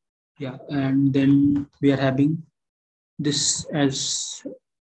 yeah, and then we are having this as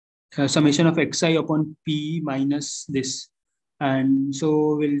summation of xi upon p minus this. And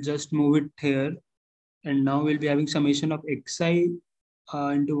so we'll just move it here. And now we'll be having summation of xi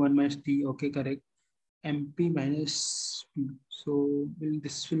into 1 minus t. Okay, correct. mp minus p. So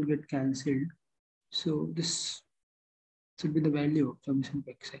this will get cancelled. So this should be the value of summation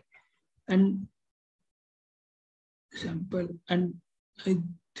of xi. And sample, and I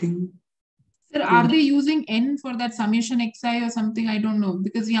think, Sir, are they using n for that summation xi or something? I don't know,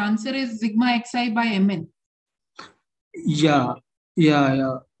 because the answer is sigma xi by mn. yeah,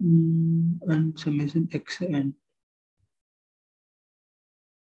 and summation x and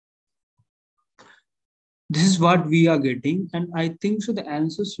this is what we are getting, and I think so the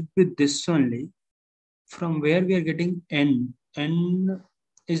answer should be this only, from where we are getting n. N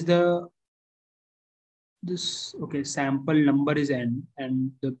is the this, okay, sample number is n,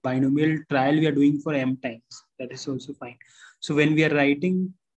 and the binomial trial we are doing for m times. That is also fine. So when we are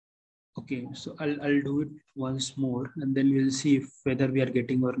writing, okay, so I'll do it once more, and then we'll see if whether we are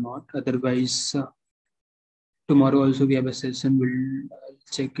getting or not. Otherwise, tomorrow also we have a session. I'll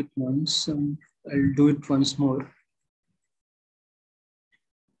check it once. I'll do it once more.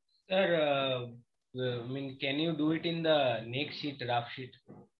 Sir, I mean, can you do it in the next sheet, rough sheet?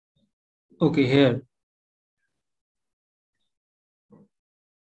 Okay, here.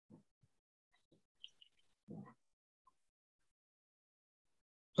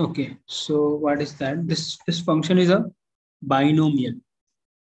 Okay, so what is that? This function is a binomial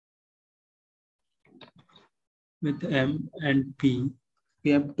with m and p.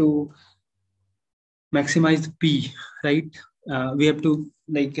 We have to maximize the p, right? We have to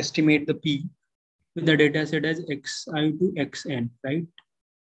like estimate the p with the data set as xi to xn, right?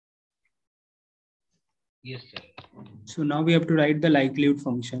 Yes, sir. So now we have to write the likelihood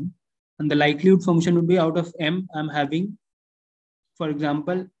function, and the likelihood function would be out of m. I'm having, for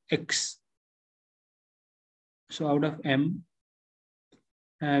example, x. So out of m,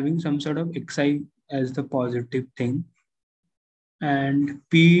 having some sort of xi as the positive thing, and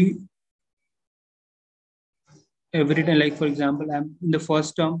p every time, like for example, I'm in the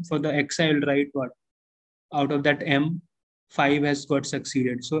first term for the xi, I'll write what out of that m, 5 has got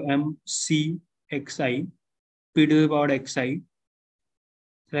succeeded. So m c xi p to the power xi,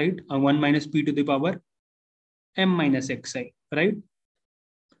 right? 1 minus p to the power m minus xi, right?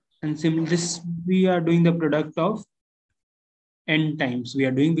 And this we are doing the product of n times. We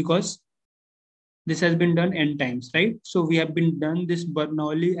are doing because this has been done n times, right? So we have been done this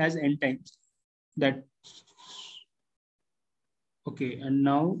Bernoulli as n times. That okay, and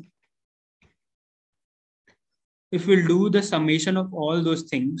now if we'll do the summation of all those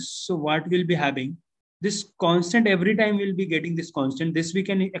things, so what we'll be having, this constant every time we'll be getting this constant. This we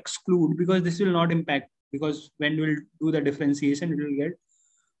can exclude because this will not impact, because when we'll do the differentiation, it will get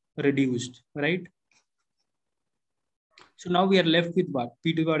reduced, right? So now we are left with what?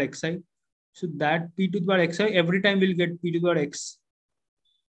 P to the power xi. So that p to the power xi, every time we'll get p to the power x.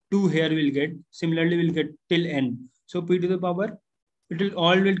 2 here we'll get. Similarly, we'll get till n. So p to the power, it will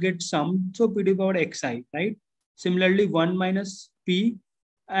all will get summed. So p to the power xi, right? Similarly, 1 minus p,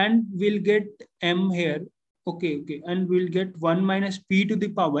 and we'll get m here. Okay. And we'll get 1 minus p to the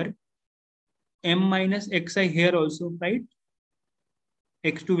power m minus xi here also, right?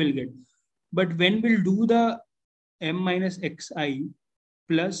 x2 will get. But when we'll do the m minus xi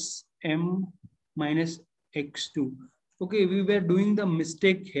plus m minus x2, okay, we were doing the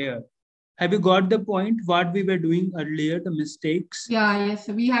mistake here. Have you got the point? What we were doing earlier, the mistakes? Yeah, yes.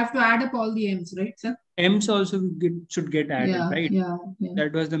 We have to add up all the m's, right, sir? M's also should get added, Yeah, right? yeah.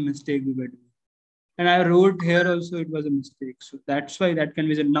 That was the mistake we were doing. And I wrote here also it was a mistake. So that's why that can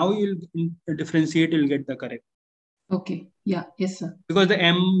be said. Now you'll differentiate, you'll get the correct. Okay. Yeah. Yes, sir. Because the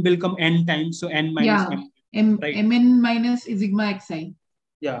m will come n times. So n minus m. Right. Mn minus is sigma xi.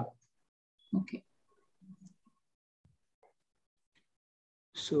 Yeah. Okay.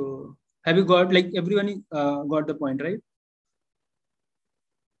 So have you got, like, everyone got the point, right?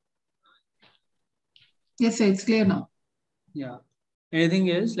 Yes, sir. It's clear now. Yeah.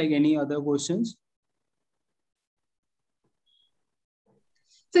 Anything else, like any other questions?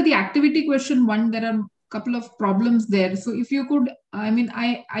 So the activity question 1, there are a couple of problems there. So if you could, I mean,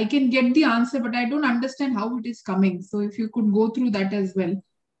 I can get the answer, but I don't understand how it is coming. So if you could go through that as well.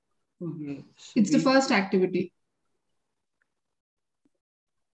 Okay. So it's the first activity.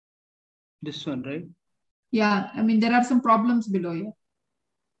 This one, right? Yeah. I mean, there are some problems below here.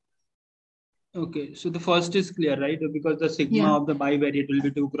 Okay, so the first is clear, right? Because the sigma Yeah. of the bivariate will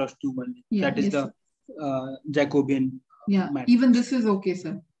be 2 cross 2 only. Yeah, That is yes, the sir. Jacobian Yeah, matrix. even this is okay,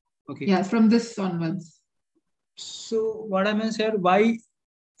 sir. Okay. Yeah, from this onwards. So what I mean here, y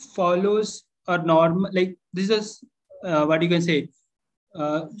follows a normal, like this is what you can say.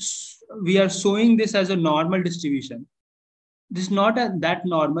 We are showing this as a normal distribution. This is not that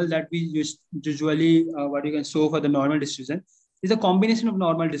normal that we usually what you can show for the normal distribution. Is a combination of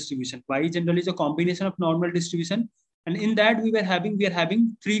normal distribution. Y generally is a combination of normal distribution, and in that we are having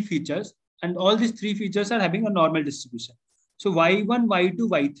three features, and all these three features are having a normal distribution. So y1, y2,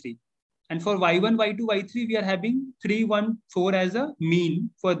 y3, and for y1, y2, y3 we are having 3, 1, 4 as a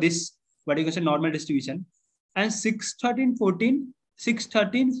mean for this what you can say normal distribution, and 6, 13, 14, 6,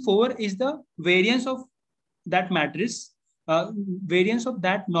 13, 4 is the variance of that matrix, variance of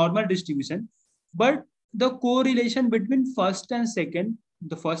that normal distribution. But the correlation between first and second,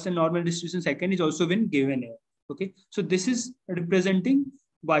 the first and normal distribution second is also been given here. Okay, so this is representing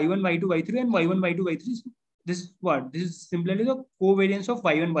y1, y2, y3, and y1, y2, y3. This is what? This is simply the covariance of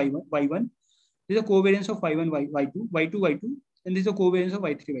y1, y1, y1. This is the covariance of y1, y2, y2, y2, and this is the covariance of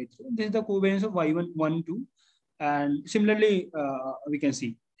y3, y3. This is the covariance of y1, 1, 2, and similarly we can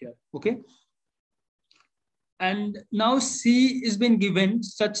see here. Okay. And now C is been given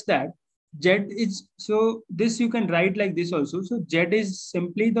such that Z is, so this you can write like this also. So Z is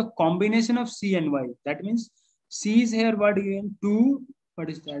simply the combination of C and Y. That means C is here what again? 2, what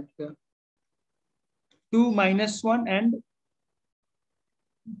is that? 2 minus 1 and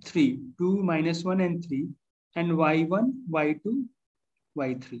 3. 2 minus 1 and 3. And Y1, Y2,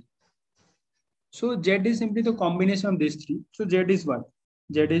 Y3. So Z is simply the combination of these three. So Z is what?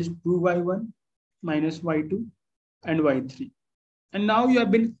 Z is 2Y1 minus Y2 and Y3. And now you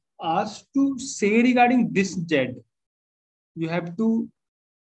have been asked to say regarding this Z. You have to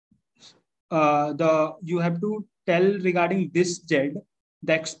tell regarding this Z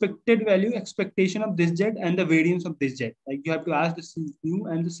the expected value, expectation of this Z, and the variance of this Z. Like you have to ask the mu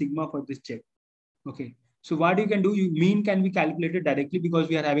and the sigma for this Z. Okay. So what you can do, you mean can be calculated directly because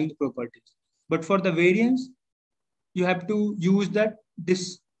we are having the properties. But for the variance, you have to use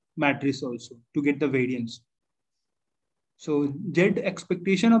this matrix also to get the variance. So Z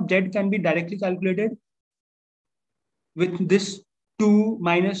expectation of Z can be directly calculated with this 2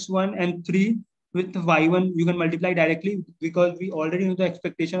 minus 1 and 3 with y1. You can multiply directly because we already know the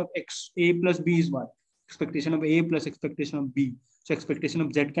expectation of a plus b is what? Expectation of a plus expectation of b. So expectation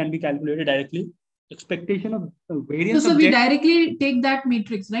of Z can be calculated directly. Expectation of variance so of we Z. directly take that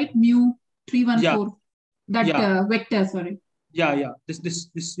matrix, right? Mu 3, 1, Yeah. 4. That Yeah. vector, sorry. Yeah.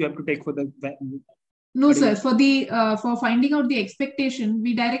 This you have to take for the. No, sir. For the for finding out the expectation,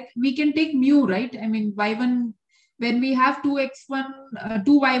 we can take mu, right? I mean, y1 when we have 2x1,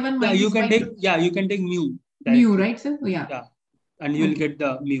 2y1 minus you can y2. You can take mu. Directly. Mu, right, sir? Oh, yeah. Yeah, and you will get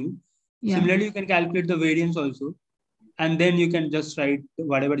the mu. Yeah. Similarly, you can calculate the variance also, and then you can just write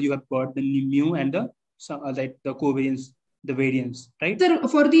whatever you have got the mu and the the covariance, the variance, right? Sir,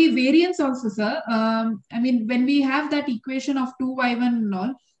 for the variance also, sir. I mean, when we have that equation of 2y1 and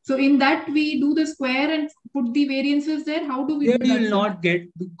all, so in that we do the square and put the variances there. How do we there do you that, will sir? not get,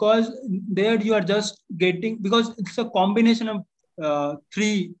 because there you are just getting, because it's a combination of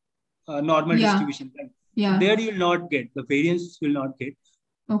three normal distribution. Right? Yeah. There you will not get the variance. Will not get.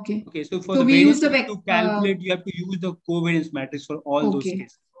 Okay. Okay. So for the variance to calculate, you have to use the covariance matrix for all those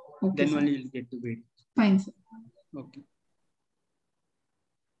cases. Okay, then only you'll get the variance. Fine, sir. Okay.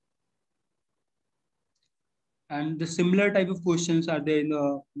 And the similar type of questions are there in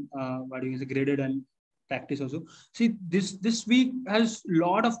the what you can say graded and practice also. See, this week has a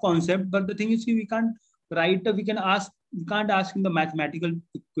lot of concept, but the thing is, we can't write. We can't ask in the mathematical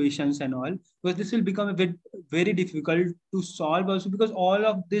equations and all, because this will become a bit very difficult to solve also, because all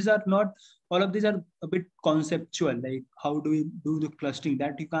of these are a bit conceptual. Like how do we do the clustering?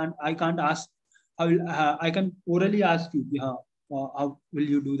 That I can't ask. I can orally ask you. Yeah, how will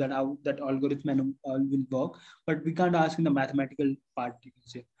you do that? How that algorithm and all will work? But we can't ask in the mathematical part. You can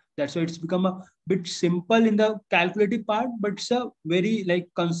say that's why it's become a bit simple in the calculative part, but it's a very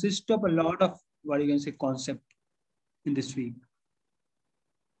consists of a lot of what you can say concept in this week.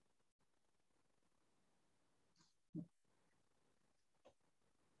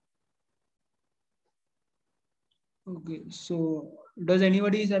 Okay, so does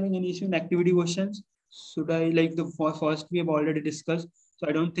anybody is having any issue in activity questions? Should I the first we have already discussed, so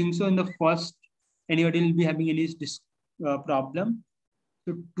I don't think so. In the first, anybody will be having any problem.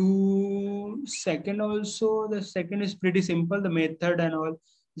 So second also, the second is pretty simple. The method and all.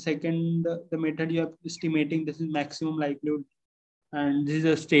 The second, the method you are estimating, this is maximum likelihood And this is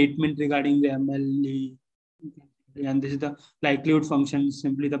a statement regarding the MLE. And this is the likelihood function,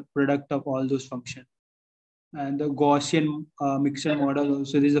 simply the product of all those functions. And the Gaussian mixture model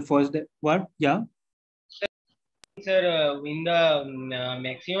also. This is the first. What? Yeah. Sir, in the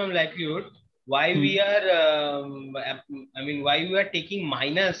maximum likelihood, why we are, why we are taking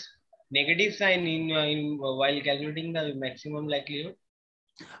minus negative sign in while calculating the maximum likelihood?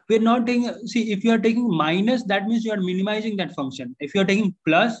 We're not taking, see, if you are taking minus, that means you are minimizing that function. If you are taking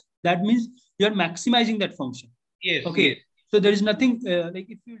plus, that means you are maximizing that function. Yes. Okay. Yes. So there is nothing like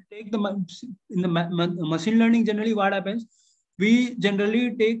if you take the in the machine learning, generally what happens, we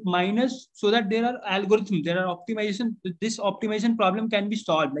generally take minus so that there are algorithms, there are optimization. This optimization problem can be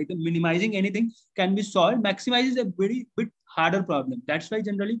solved, like the minimizing anything can be solved. Maximize is a very bit harder problem. That's why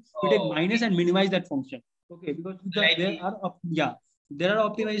generally we take minus and minimize that function. Okay, because there are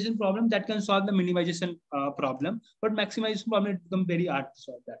optimization problems that can solve the minimization problem, but maximization problem it becomes very hard to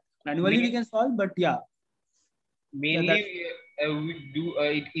solve that. Manually we can solve, but yeah. Mainly, we do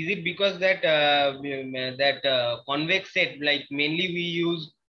it. Is it because that convex set, like mainly we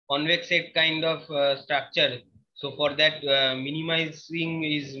use convex set kind of structure. So for that, minimizing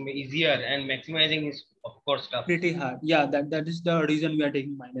is easier and maximizing is of course tough. Pretty hard. Yeah, that is the reason we are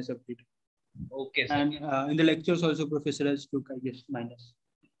taking minus every time. Okay, sir. And in the lectures also, professor has took, I guess, minus.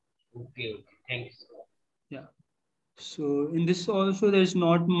 Okay. Thanks. Yeah. So in this also, there's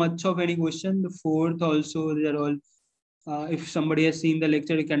not much of any question. The fourth also, they're all. If somebody has seen the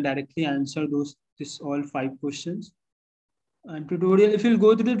lecture, you can directly answer this all 5 questions. And tutorial, if you'll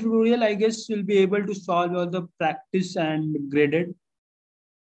go through the tutorial, I guess you'll be able to solve all the practice and graded.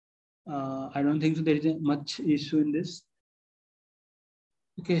 I don't think so there is much issue in this.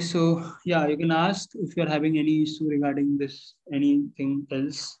 Okay, so yeah, you can ask if you're having any issue regarding this, anything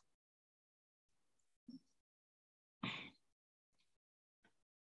else.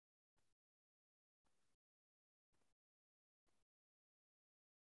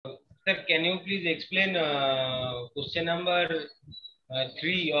 Sir, can you please explain question number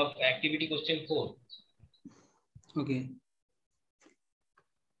 3 of activity question 4? Okay.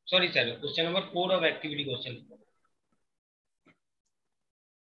 Sorry, sir. Question number 4 of activity question 4.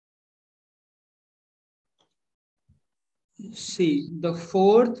 See, the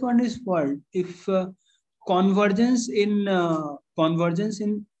fourth one is what? If convergence in a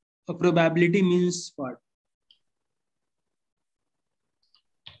probability means what?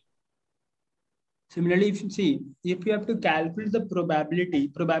 Similarly, if you see, if you have to calculate the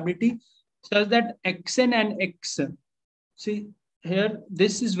probability such that xn and x. See here,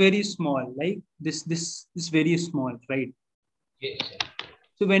 this is very small, like this is very small, right? Yes, sir.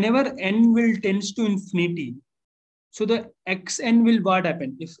 So whenever n will tends to infinity, so the xn will what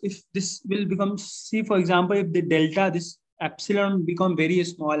happen? If this will become, see for example, if the delta, this epsilon become very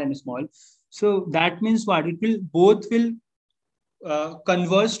small and small, so that means what? It will both will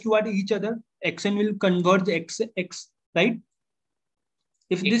converge toward each other. Xn will converge x, right?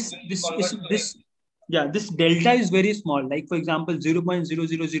 If this delta is very small, like for example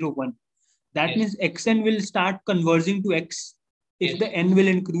 0.0001, that Yes. means xn will start converging to x if Yes. the n will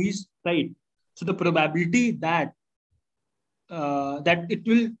increase, right? So the probability that it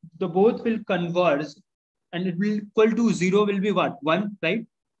will, the both will converge and it will equal to 0 will be what? 1, right?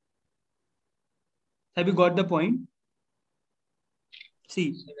 Have you got the point?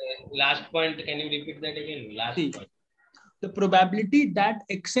 See, Last point, can you repeat that again? Last point. The probability that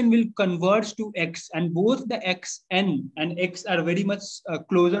xn will converge to x, and both the xn and x are very much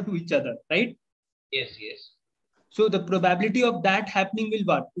closer to each other, right? Yes. So the probability of that happening will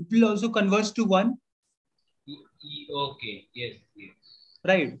what? It will also converge to 1. Okay. Yes.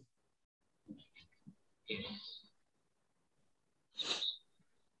 Right. Yes.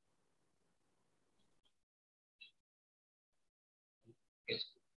 Yes.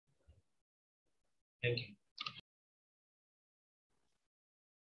 Thank you.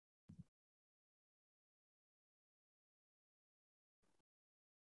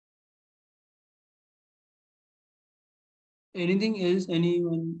 Anything else?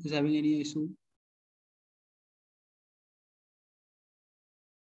 Anyone is having any issue?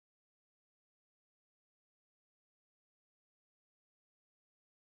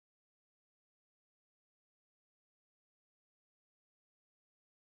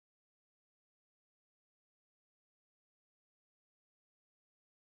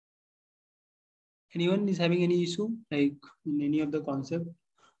 Anyone is having any issue like in any of the concept?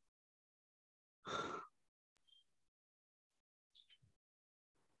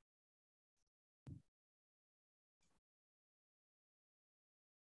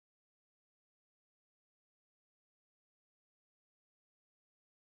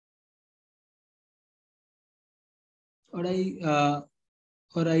 or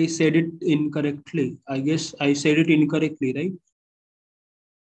I said it incorrectly. I guess I said it incorrectly, right?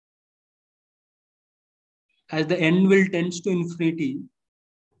 As the n will tends to infinity,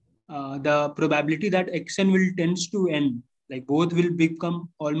 the probability that xn will tends to n, like both will become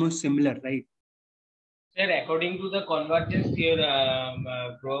almost similar, right? Sir, according to the convergence theorem,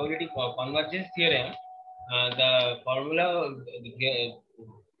 probability convergence theorem, the formula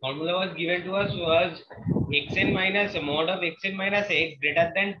was given to us was xn minus mod of xn minus x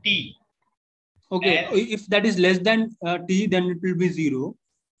greater than t. Okay, As if that is less than t, then it will be 0.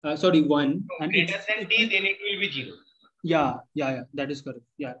 Sorry, 1. And greater if than t, then it will be 0. yeah, that is correct.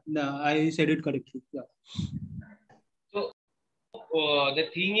 Yeah, no, I said it correctly. Yeah. So the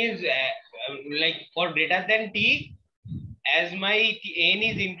thing is, like for greater than t, as my n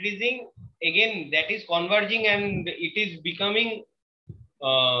is increasing, again that is converging and it is becoming.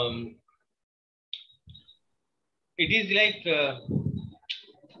 It is like.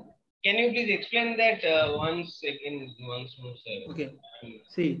 Can you please explain that once more, sir? Okay.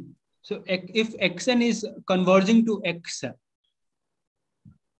 See, so if xn is converging to x,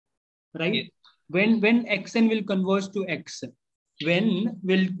 right? Yes. When xn will converge to x, when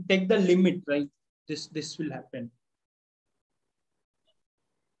will take the limit, right? This will happen.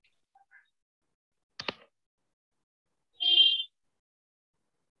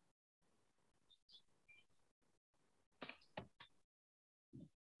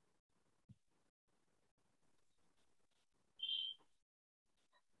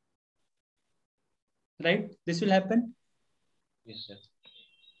 Right? This will happen. Yes, sir.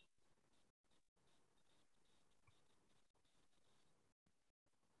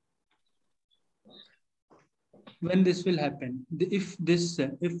 When this will happen, if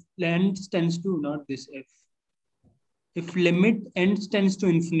n tends to, not this, if limit n tends to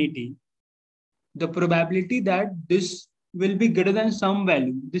infinity, the probability that this will be greater than some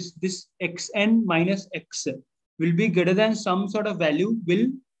value, this xn minus x will be greater than some sort of value, will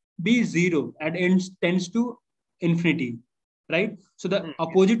be 0 at n tends to infinity, right? So the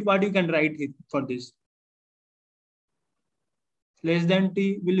opposite, what you can write it for this, less than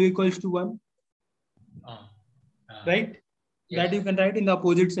t will be equals to 1, right? Yes. That you can write in the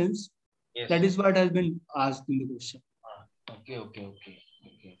opposite sense. Yes. That is what has been asked in the question.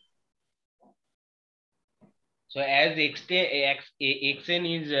 Okay. So as xn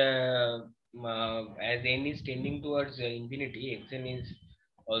is as n is tending towards infinity, xn is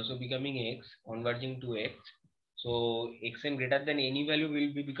also becoming x, converging to x. So xn greater than any value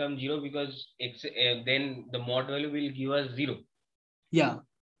will become 0 because then the mod value will give us 0. Yeah.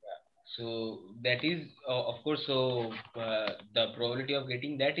 So that is of course. So the probability of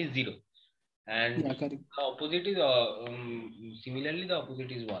getting that is 0, and Yeah, correct. the opposite is similarly the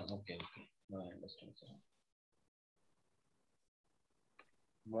opposite is 1. Okay. Now I understand, sir.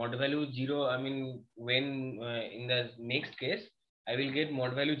 Mod value 0. I mean, when in the next case, I will get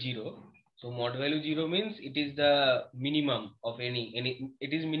mod value 0. So mod value 0 means it is the minimum of any.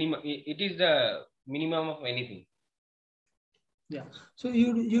 It is minimum. It is the minimum of anything. Yeah. So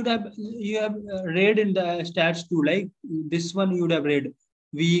you have read in the stats too, like this one you would have read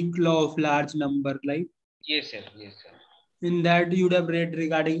weak law of large number, like Yes, sir. in that you would have read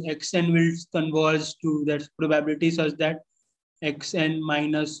regarding xn will converge to that probability such that xn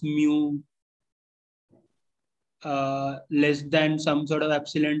minus mu less than some sort of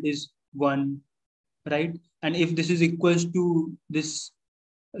epsilon is 1, right? And if this is equals to this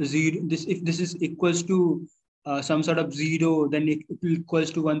 0, this if this is equals to some sort of 0, then it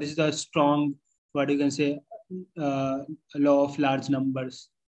equals to 1. This is a strong, what you can say, uh, law of large numbers,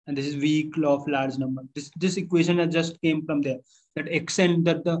 and this is weak law of large number. This equation has just came from there, that xn,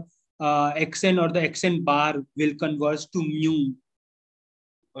 that the xn or the xn bar will converge to mu,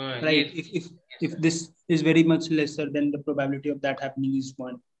 right? Yes. If this is very much lesser, then the probability of that happening is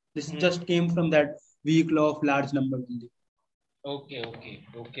 1. This just came from that weak law of large number only. Okay,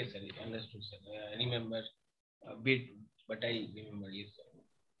 sir. Understood, sir. I remember a bit, but I remember, yes, sir.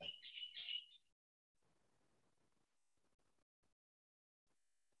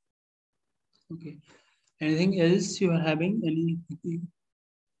 Okay. Anything else you are having? Any?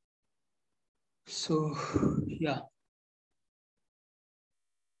 So, yeah.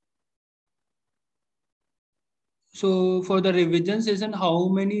 So for the revision session, how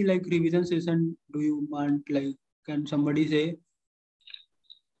many like revision session do you want? Like, can somebody say?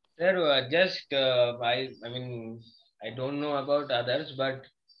 Sir, just I mean, I don't know about others, but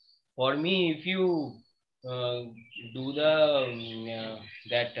for me, if you uh, do the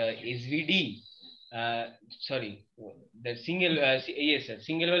that SVD, sorry, the single yes, sir,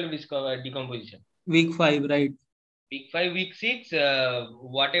 single value decomposition. Week 5, right? week 5, week 6,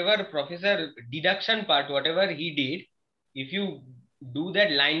 whatever professor deduction part, whatever he did, if you do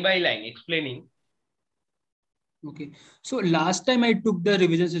that line by line explaining. Okay. So last time I took the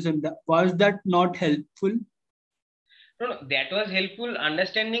revision session, was that not helpful? No, that was helpful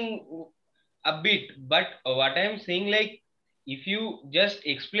understanding a bit. But what I'm saying, like, if you just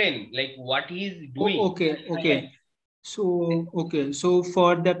explain like what he's doing. Okay. So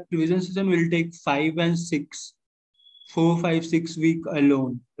for that revision session, we'll take 5 and 6, 4, 5, 6 week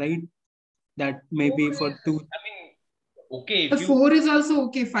alone, right? That maybe for two. I mean, okay, The if you 4 is also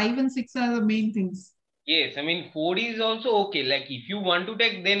okay. 5 and 6 are the main things. yes, I mean 4 is also okay. Like if you want to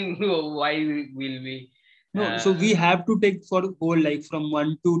take, then why will we? No, so we have to take for whole like from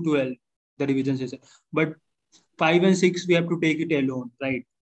 1 to 12 the revision session, but 5 and 6 we have to take it alone, right?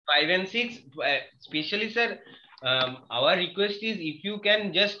 5 and 6, especially sir, our request is if you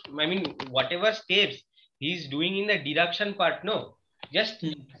can just, I mean, whatever steps he's doing in the deduction part, no, just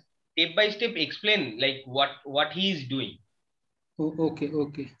step by step explain like what he is doing.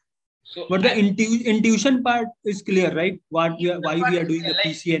 Okay. So, But the intuition part is clear, right? Why we are doing the like,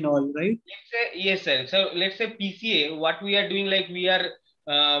 PC and all, right? let's say yes, sir. So let's say PCA, what we are doing, like we are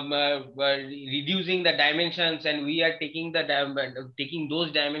reducing the dimensions, and we are taking taking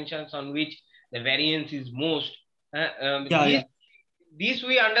those dimensions on which the variance is most. Yeah. This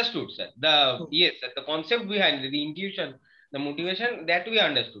we understood, sir. Yes, sir, the concept behind the intuition, the motivation, that we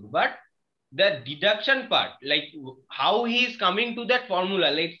understood. But the deduction part, like how he is coming to that formula,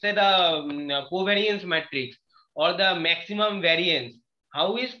 let's say the covariance matrix or the maximum variance,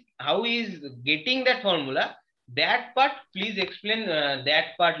 how is getting that formula, that part please explain,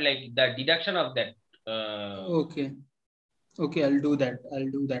 that part, like the deduction of that. Okay, I'll do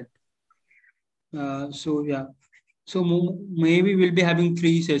that. So yeah, so maybe we'll be having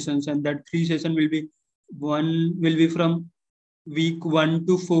 3 sessions, and that 3 session will be, one will be from week 1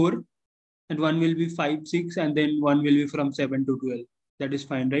 to 4, and one will be 5, 6, and then one will be from 7 to 12. That is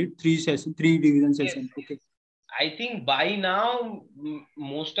fine, right? 3 division session. Yes. Okay. I think by now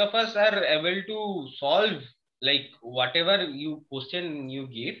most of us are able to solve, like whatever you question you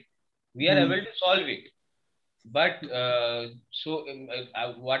give, we are able to solve it. But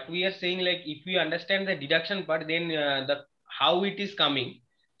what we are saying, like if we understand the deduction part, then the how it is coming,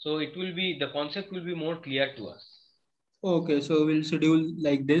 so it will be, the concept will be more clear to us. Okay, so we'll schedule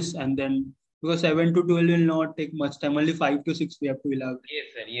like this, and then because 7 to 12 will not take much time, only 5 to 6 we have to elaborate.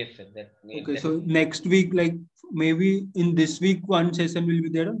 Yes, sir. Okay, so next week, like maybe in this week, one session will be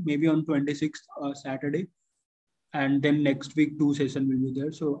there, maybe on 26th Saturday, and then next week 2 session will be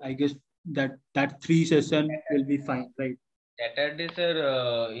there. So I guess that 3 session will be fine, right? Saturday,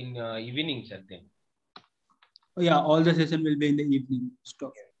 sir, in evening, sir, then. Oh, yeah, all the session will be in the evening,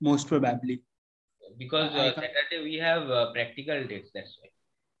 most probably. Because Saturday we have practical dates, that's why.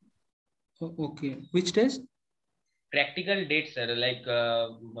 Okay, which test? Practical dates, sir. Like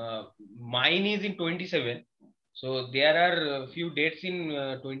mine is in 27. So there are a few dates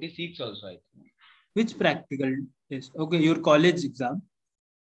in 26 also, I think. Which practical test? Okay, your college exam?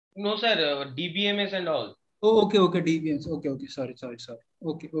 No, sir. DBMS and all. Oh, okay. DBMS. Okay. Sorry.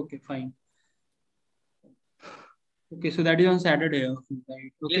 Okay, fine. Okay, so that is on Saturday. Right.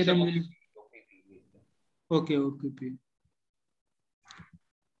 Okay, yes, then we'll... Okay. Okay.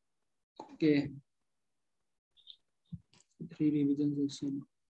 3 revision session.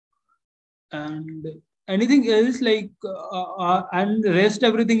 And anything else, like and rest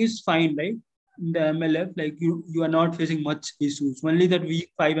everything is fine, right? In the MLF, like you are not facing much issues. Only that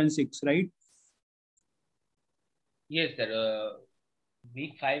week 5 and 6, right? Yes, sir.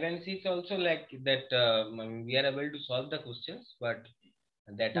 Week 5 and 6 also, like that we are able to solve the questions, but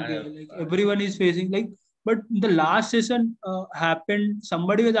that like everyone is facing, like, but the last session happened,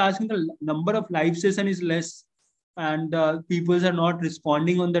 somebody was asking the number of live session is less, and people are not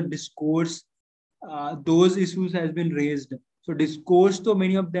responding on the discourse. Those issues has been raised. So discourse, so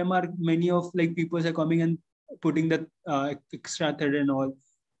many of like people are coming and putting the extra thread and all.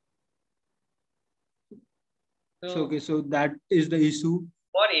 So that is the issue.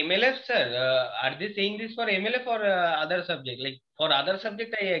 For MLF, sir, are they saying this for MLF or other subject? Like for other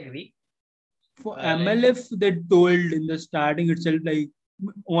subject, I agree. For MLF, they told in the starting itself, like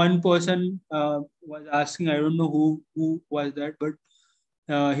one person was asking, I don't know who was that, but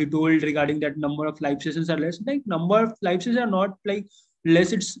he told regarding that number of live sessions are less. Like number of live sessions are not like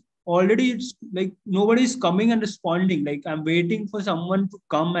less. It's like nobody's coming and responding. Like I'm waiting for someone to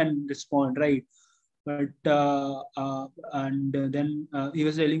come and respond, right? But and then he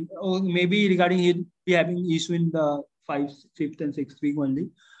was telling, oh, maybe regarding he'll be having issue in the fifth and sixth week only.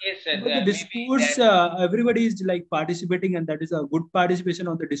 Yes, sir. But the Maybe discourse, that. everybody is like participating, and that is a good participation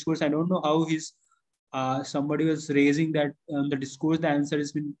on the discourse. I don't know how somebody was raising that the discourse. The answer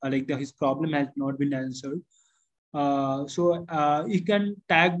has been his problem has not been answered. So you can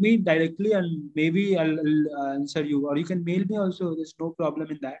tag me directly, and maybe I'll answer you, or you can mail me also. There's no problem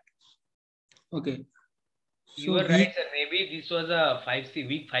in that. Okay. You So were right, week sir. Maybe this was a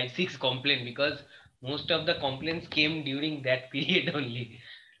week 5-6 complaint because most of the complaints came during that period only.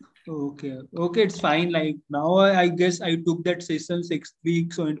 Okay, okay, it's fine. Like now, I guess I took that session 6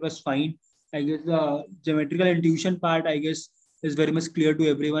 weeks, so it was fine. I guess the geometrical intuition part, I guess, is very much clear to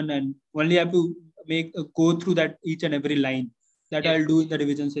everyone, and only have to go through that each and every line. That Yes. I'll do in the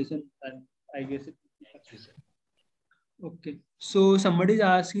revision session, and I guess it. Thank you, sir. Okay. So somebody is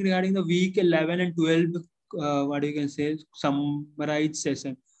asking regarding the week 11 and 12. What you can say, summarized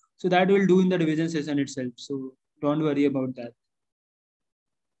session. So that we'll do in the revision session itself. So don't worry about that.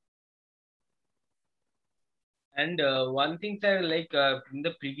 And one thing, sir, like in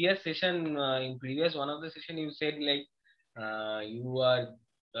the previous session, in previous one of the session, you said like you are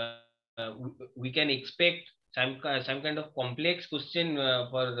we can expect some kind of complex question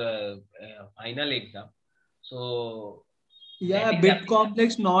for the final exam. So that Yeah, a is bit happening.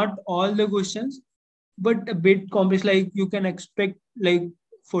 complex, not all the questions, but a bit complex. Like you can expect like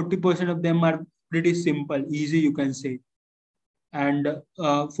 40% of them are pretty simple, easy, you can say. And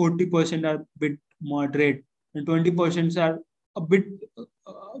 40% are bit moderate, and 20% are a bit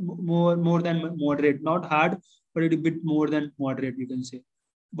more than moderate, not hard, but a bit more than moderate, you can say.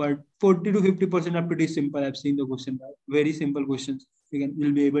 But 40 to 50% are pretty simple. I've seen the question, very simple questions.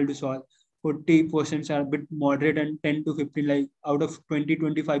 You'll be able to solve. 40% are a bit moderate, and 10 to 15, like out of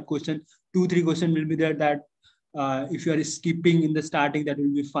 20-25 questions, 2-3 questions will be there that if you are skipping in the starting, that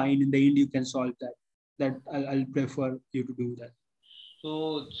will be fine. In the end, you can solve that. I'll prefer you to do that.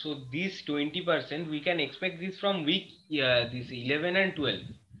 So this 20% we can expect this from week this 11 and 12.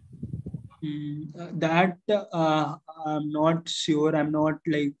 That I'm not sure. I'm not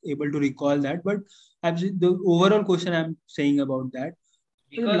like able to recall that, but the overall question I'm saying about that.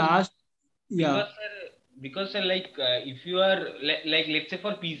 So the Because last, yeah, because sir, like if you are like let's say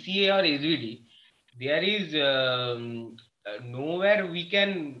for PCA or SVD, there is nowhere we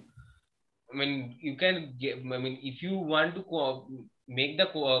can. I mean, you can get. I mean, if you want to make the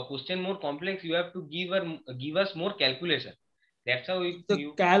question more complex, you have to give us more calculation. That's how the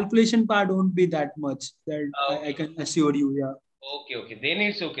you. calculation part won't be that much. That I Okay. can assure you. Yeah, Okay. Then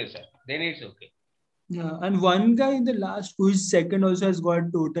it's okay, sir. Then it's okay. yeah. And one guy in the last who is second also has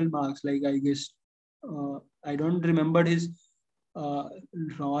got total marks. Like I guess I don't remember his uh,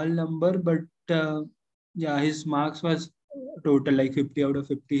 roll number, but yeah, his marks was total like 50 out of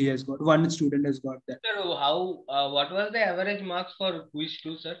 50. He has got one student has got that. Sir, how? What was the average marks for quiz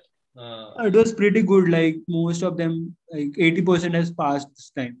two, sir? It was pretty good. Like most of them, like 80% has passed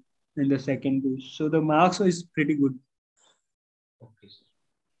this time in the second quiz. So the marks was pretty good. Okay, sir.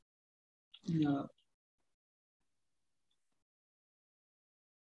 Yeah.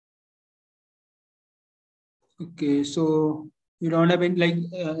 Okay. So you don't have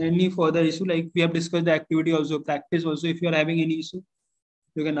any further issue. Like we have discussed the activity also, practice also. If you are having any issue,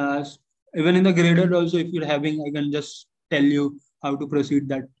 you can ask. Even in the graded also, if you're having, I can just tell you how to proceed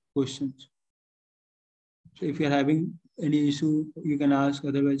that questions. So if you're having any issue, you can ask.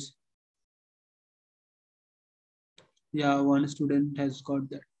 Otherwise, yeah, one student has got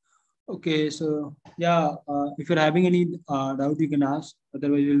that. Okay, so yeah, if you're having any doubt, you can ask.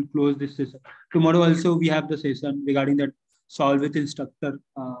 Otherwise, we'll close this session. Tomorrow also we have the session regarding that solve with instructor.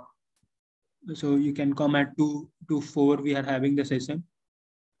 So you can come at 2 to 4. We are having the session.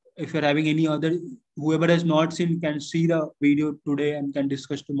 If you're having any other, whoever has not seen can see the video today and can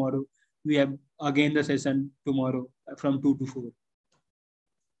discuss tomorrow. We have again the session tomorrow from 2 to 4.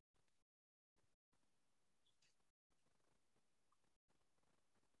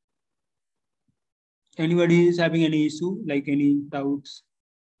 Anybody is having any issue, like any doubts?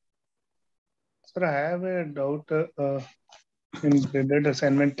 Sir, I have a doubt in graded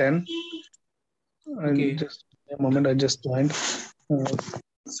assignment 10. Okay. Just a moment, I just joined.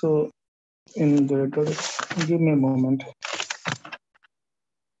 So in graded, give me a moment.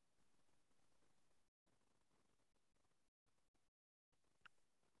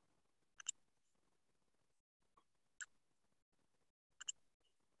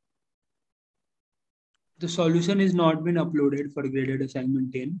 The solution is not been uploaded for graded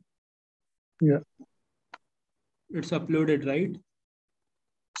assignment 10. Yeah. It's uploaded, right?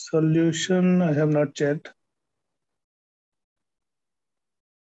 Solution, I have not checked.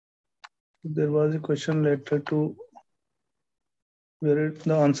 There was a question related to where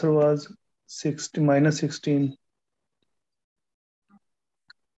the answer was 60 minus 16.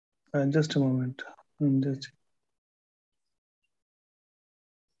 Just a moment. Just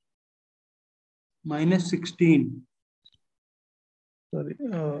minus 16. sorry.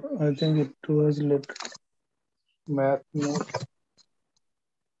 I think it was math. No.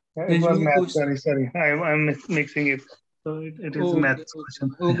 It was math. Sorry. I'm mixing it. So it is Okay, math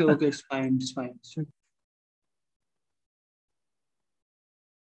question. okay, it's fine, it's fine.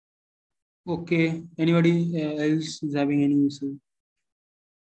 Okay, anybody else is having any issue?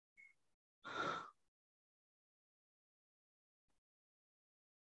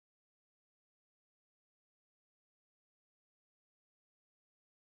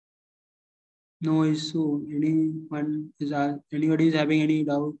 No issue. Anybody is having any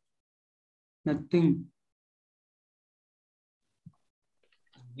doubt? Nothing.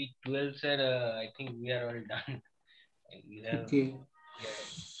 Week 12, sir, I think we are all done. We have, Okay.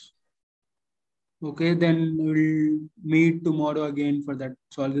 Okay, then we'll meet tomorrow again for that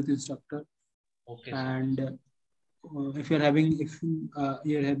solve with instructor. okay, And if you're having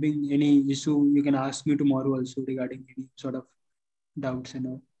any issue, you can ask me tomorrow also regarding any sort of doubts and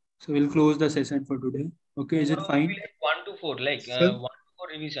all. So we'll close the session for today. Okay, is it tomorrow fine? we have 1 to 4, like Sir? 1 to 4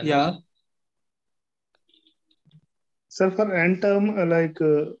 revision. Yeah. Sir, for end term,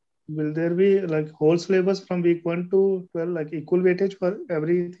 will there be like whole syllabus from week 1 to 12, like equal weightage for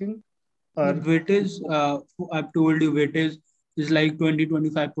everything? Or Weightage, I've told you weightage is like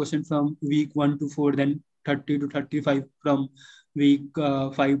 20-25% from week 1 to 4, then 30 to 35 from week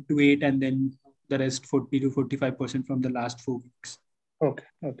 5 to 8, and then the rest 40 to 45% from the last 4 weeks. okay.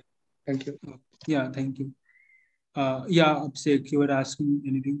 Thank you. Yeah, thank you. Yeah, Abhishek, you were asking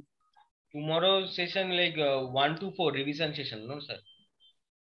anything? Tomorrow session like 1 to 4 revision session, no, sir?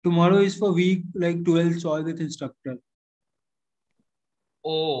 Tomorrow is for week like 12 solve with instructor.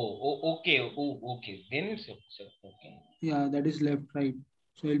 Okay. Okay. Then it's okay, sir. Okay. Yeah, that is left, right.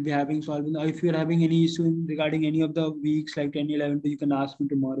 So we'll be having solving. If you're having any issue regarding any of the weeks like 10, 11, you can ask me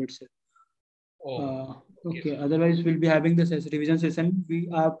tomorrow itself. Okay. Otherwise, we'll be having the revision session. We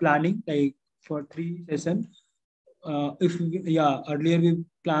are planning like for 3 sessions. Earlier we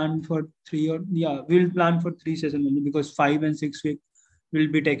planned for 3 we'll plan for 3 sessions only because 5 and 6 week will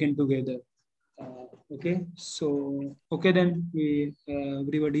be taken together. Okay. So okay then we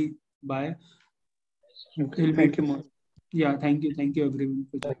everybody bye. Okay, We'll thank meet you. tomorrow. Yeah, thank you everyone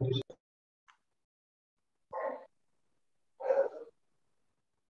for joining.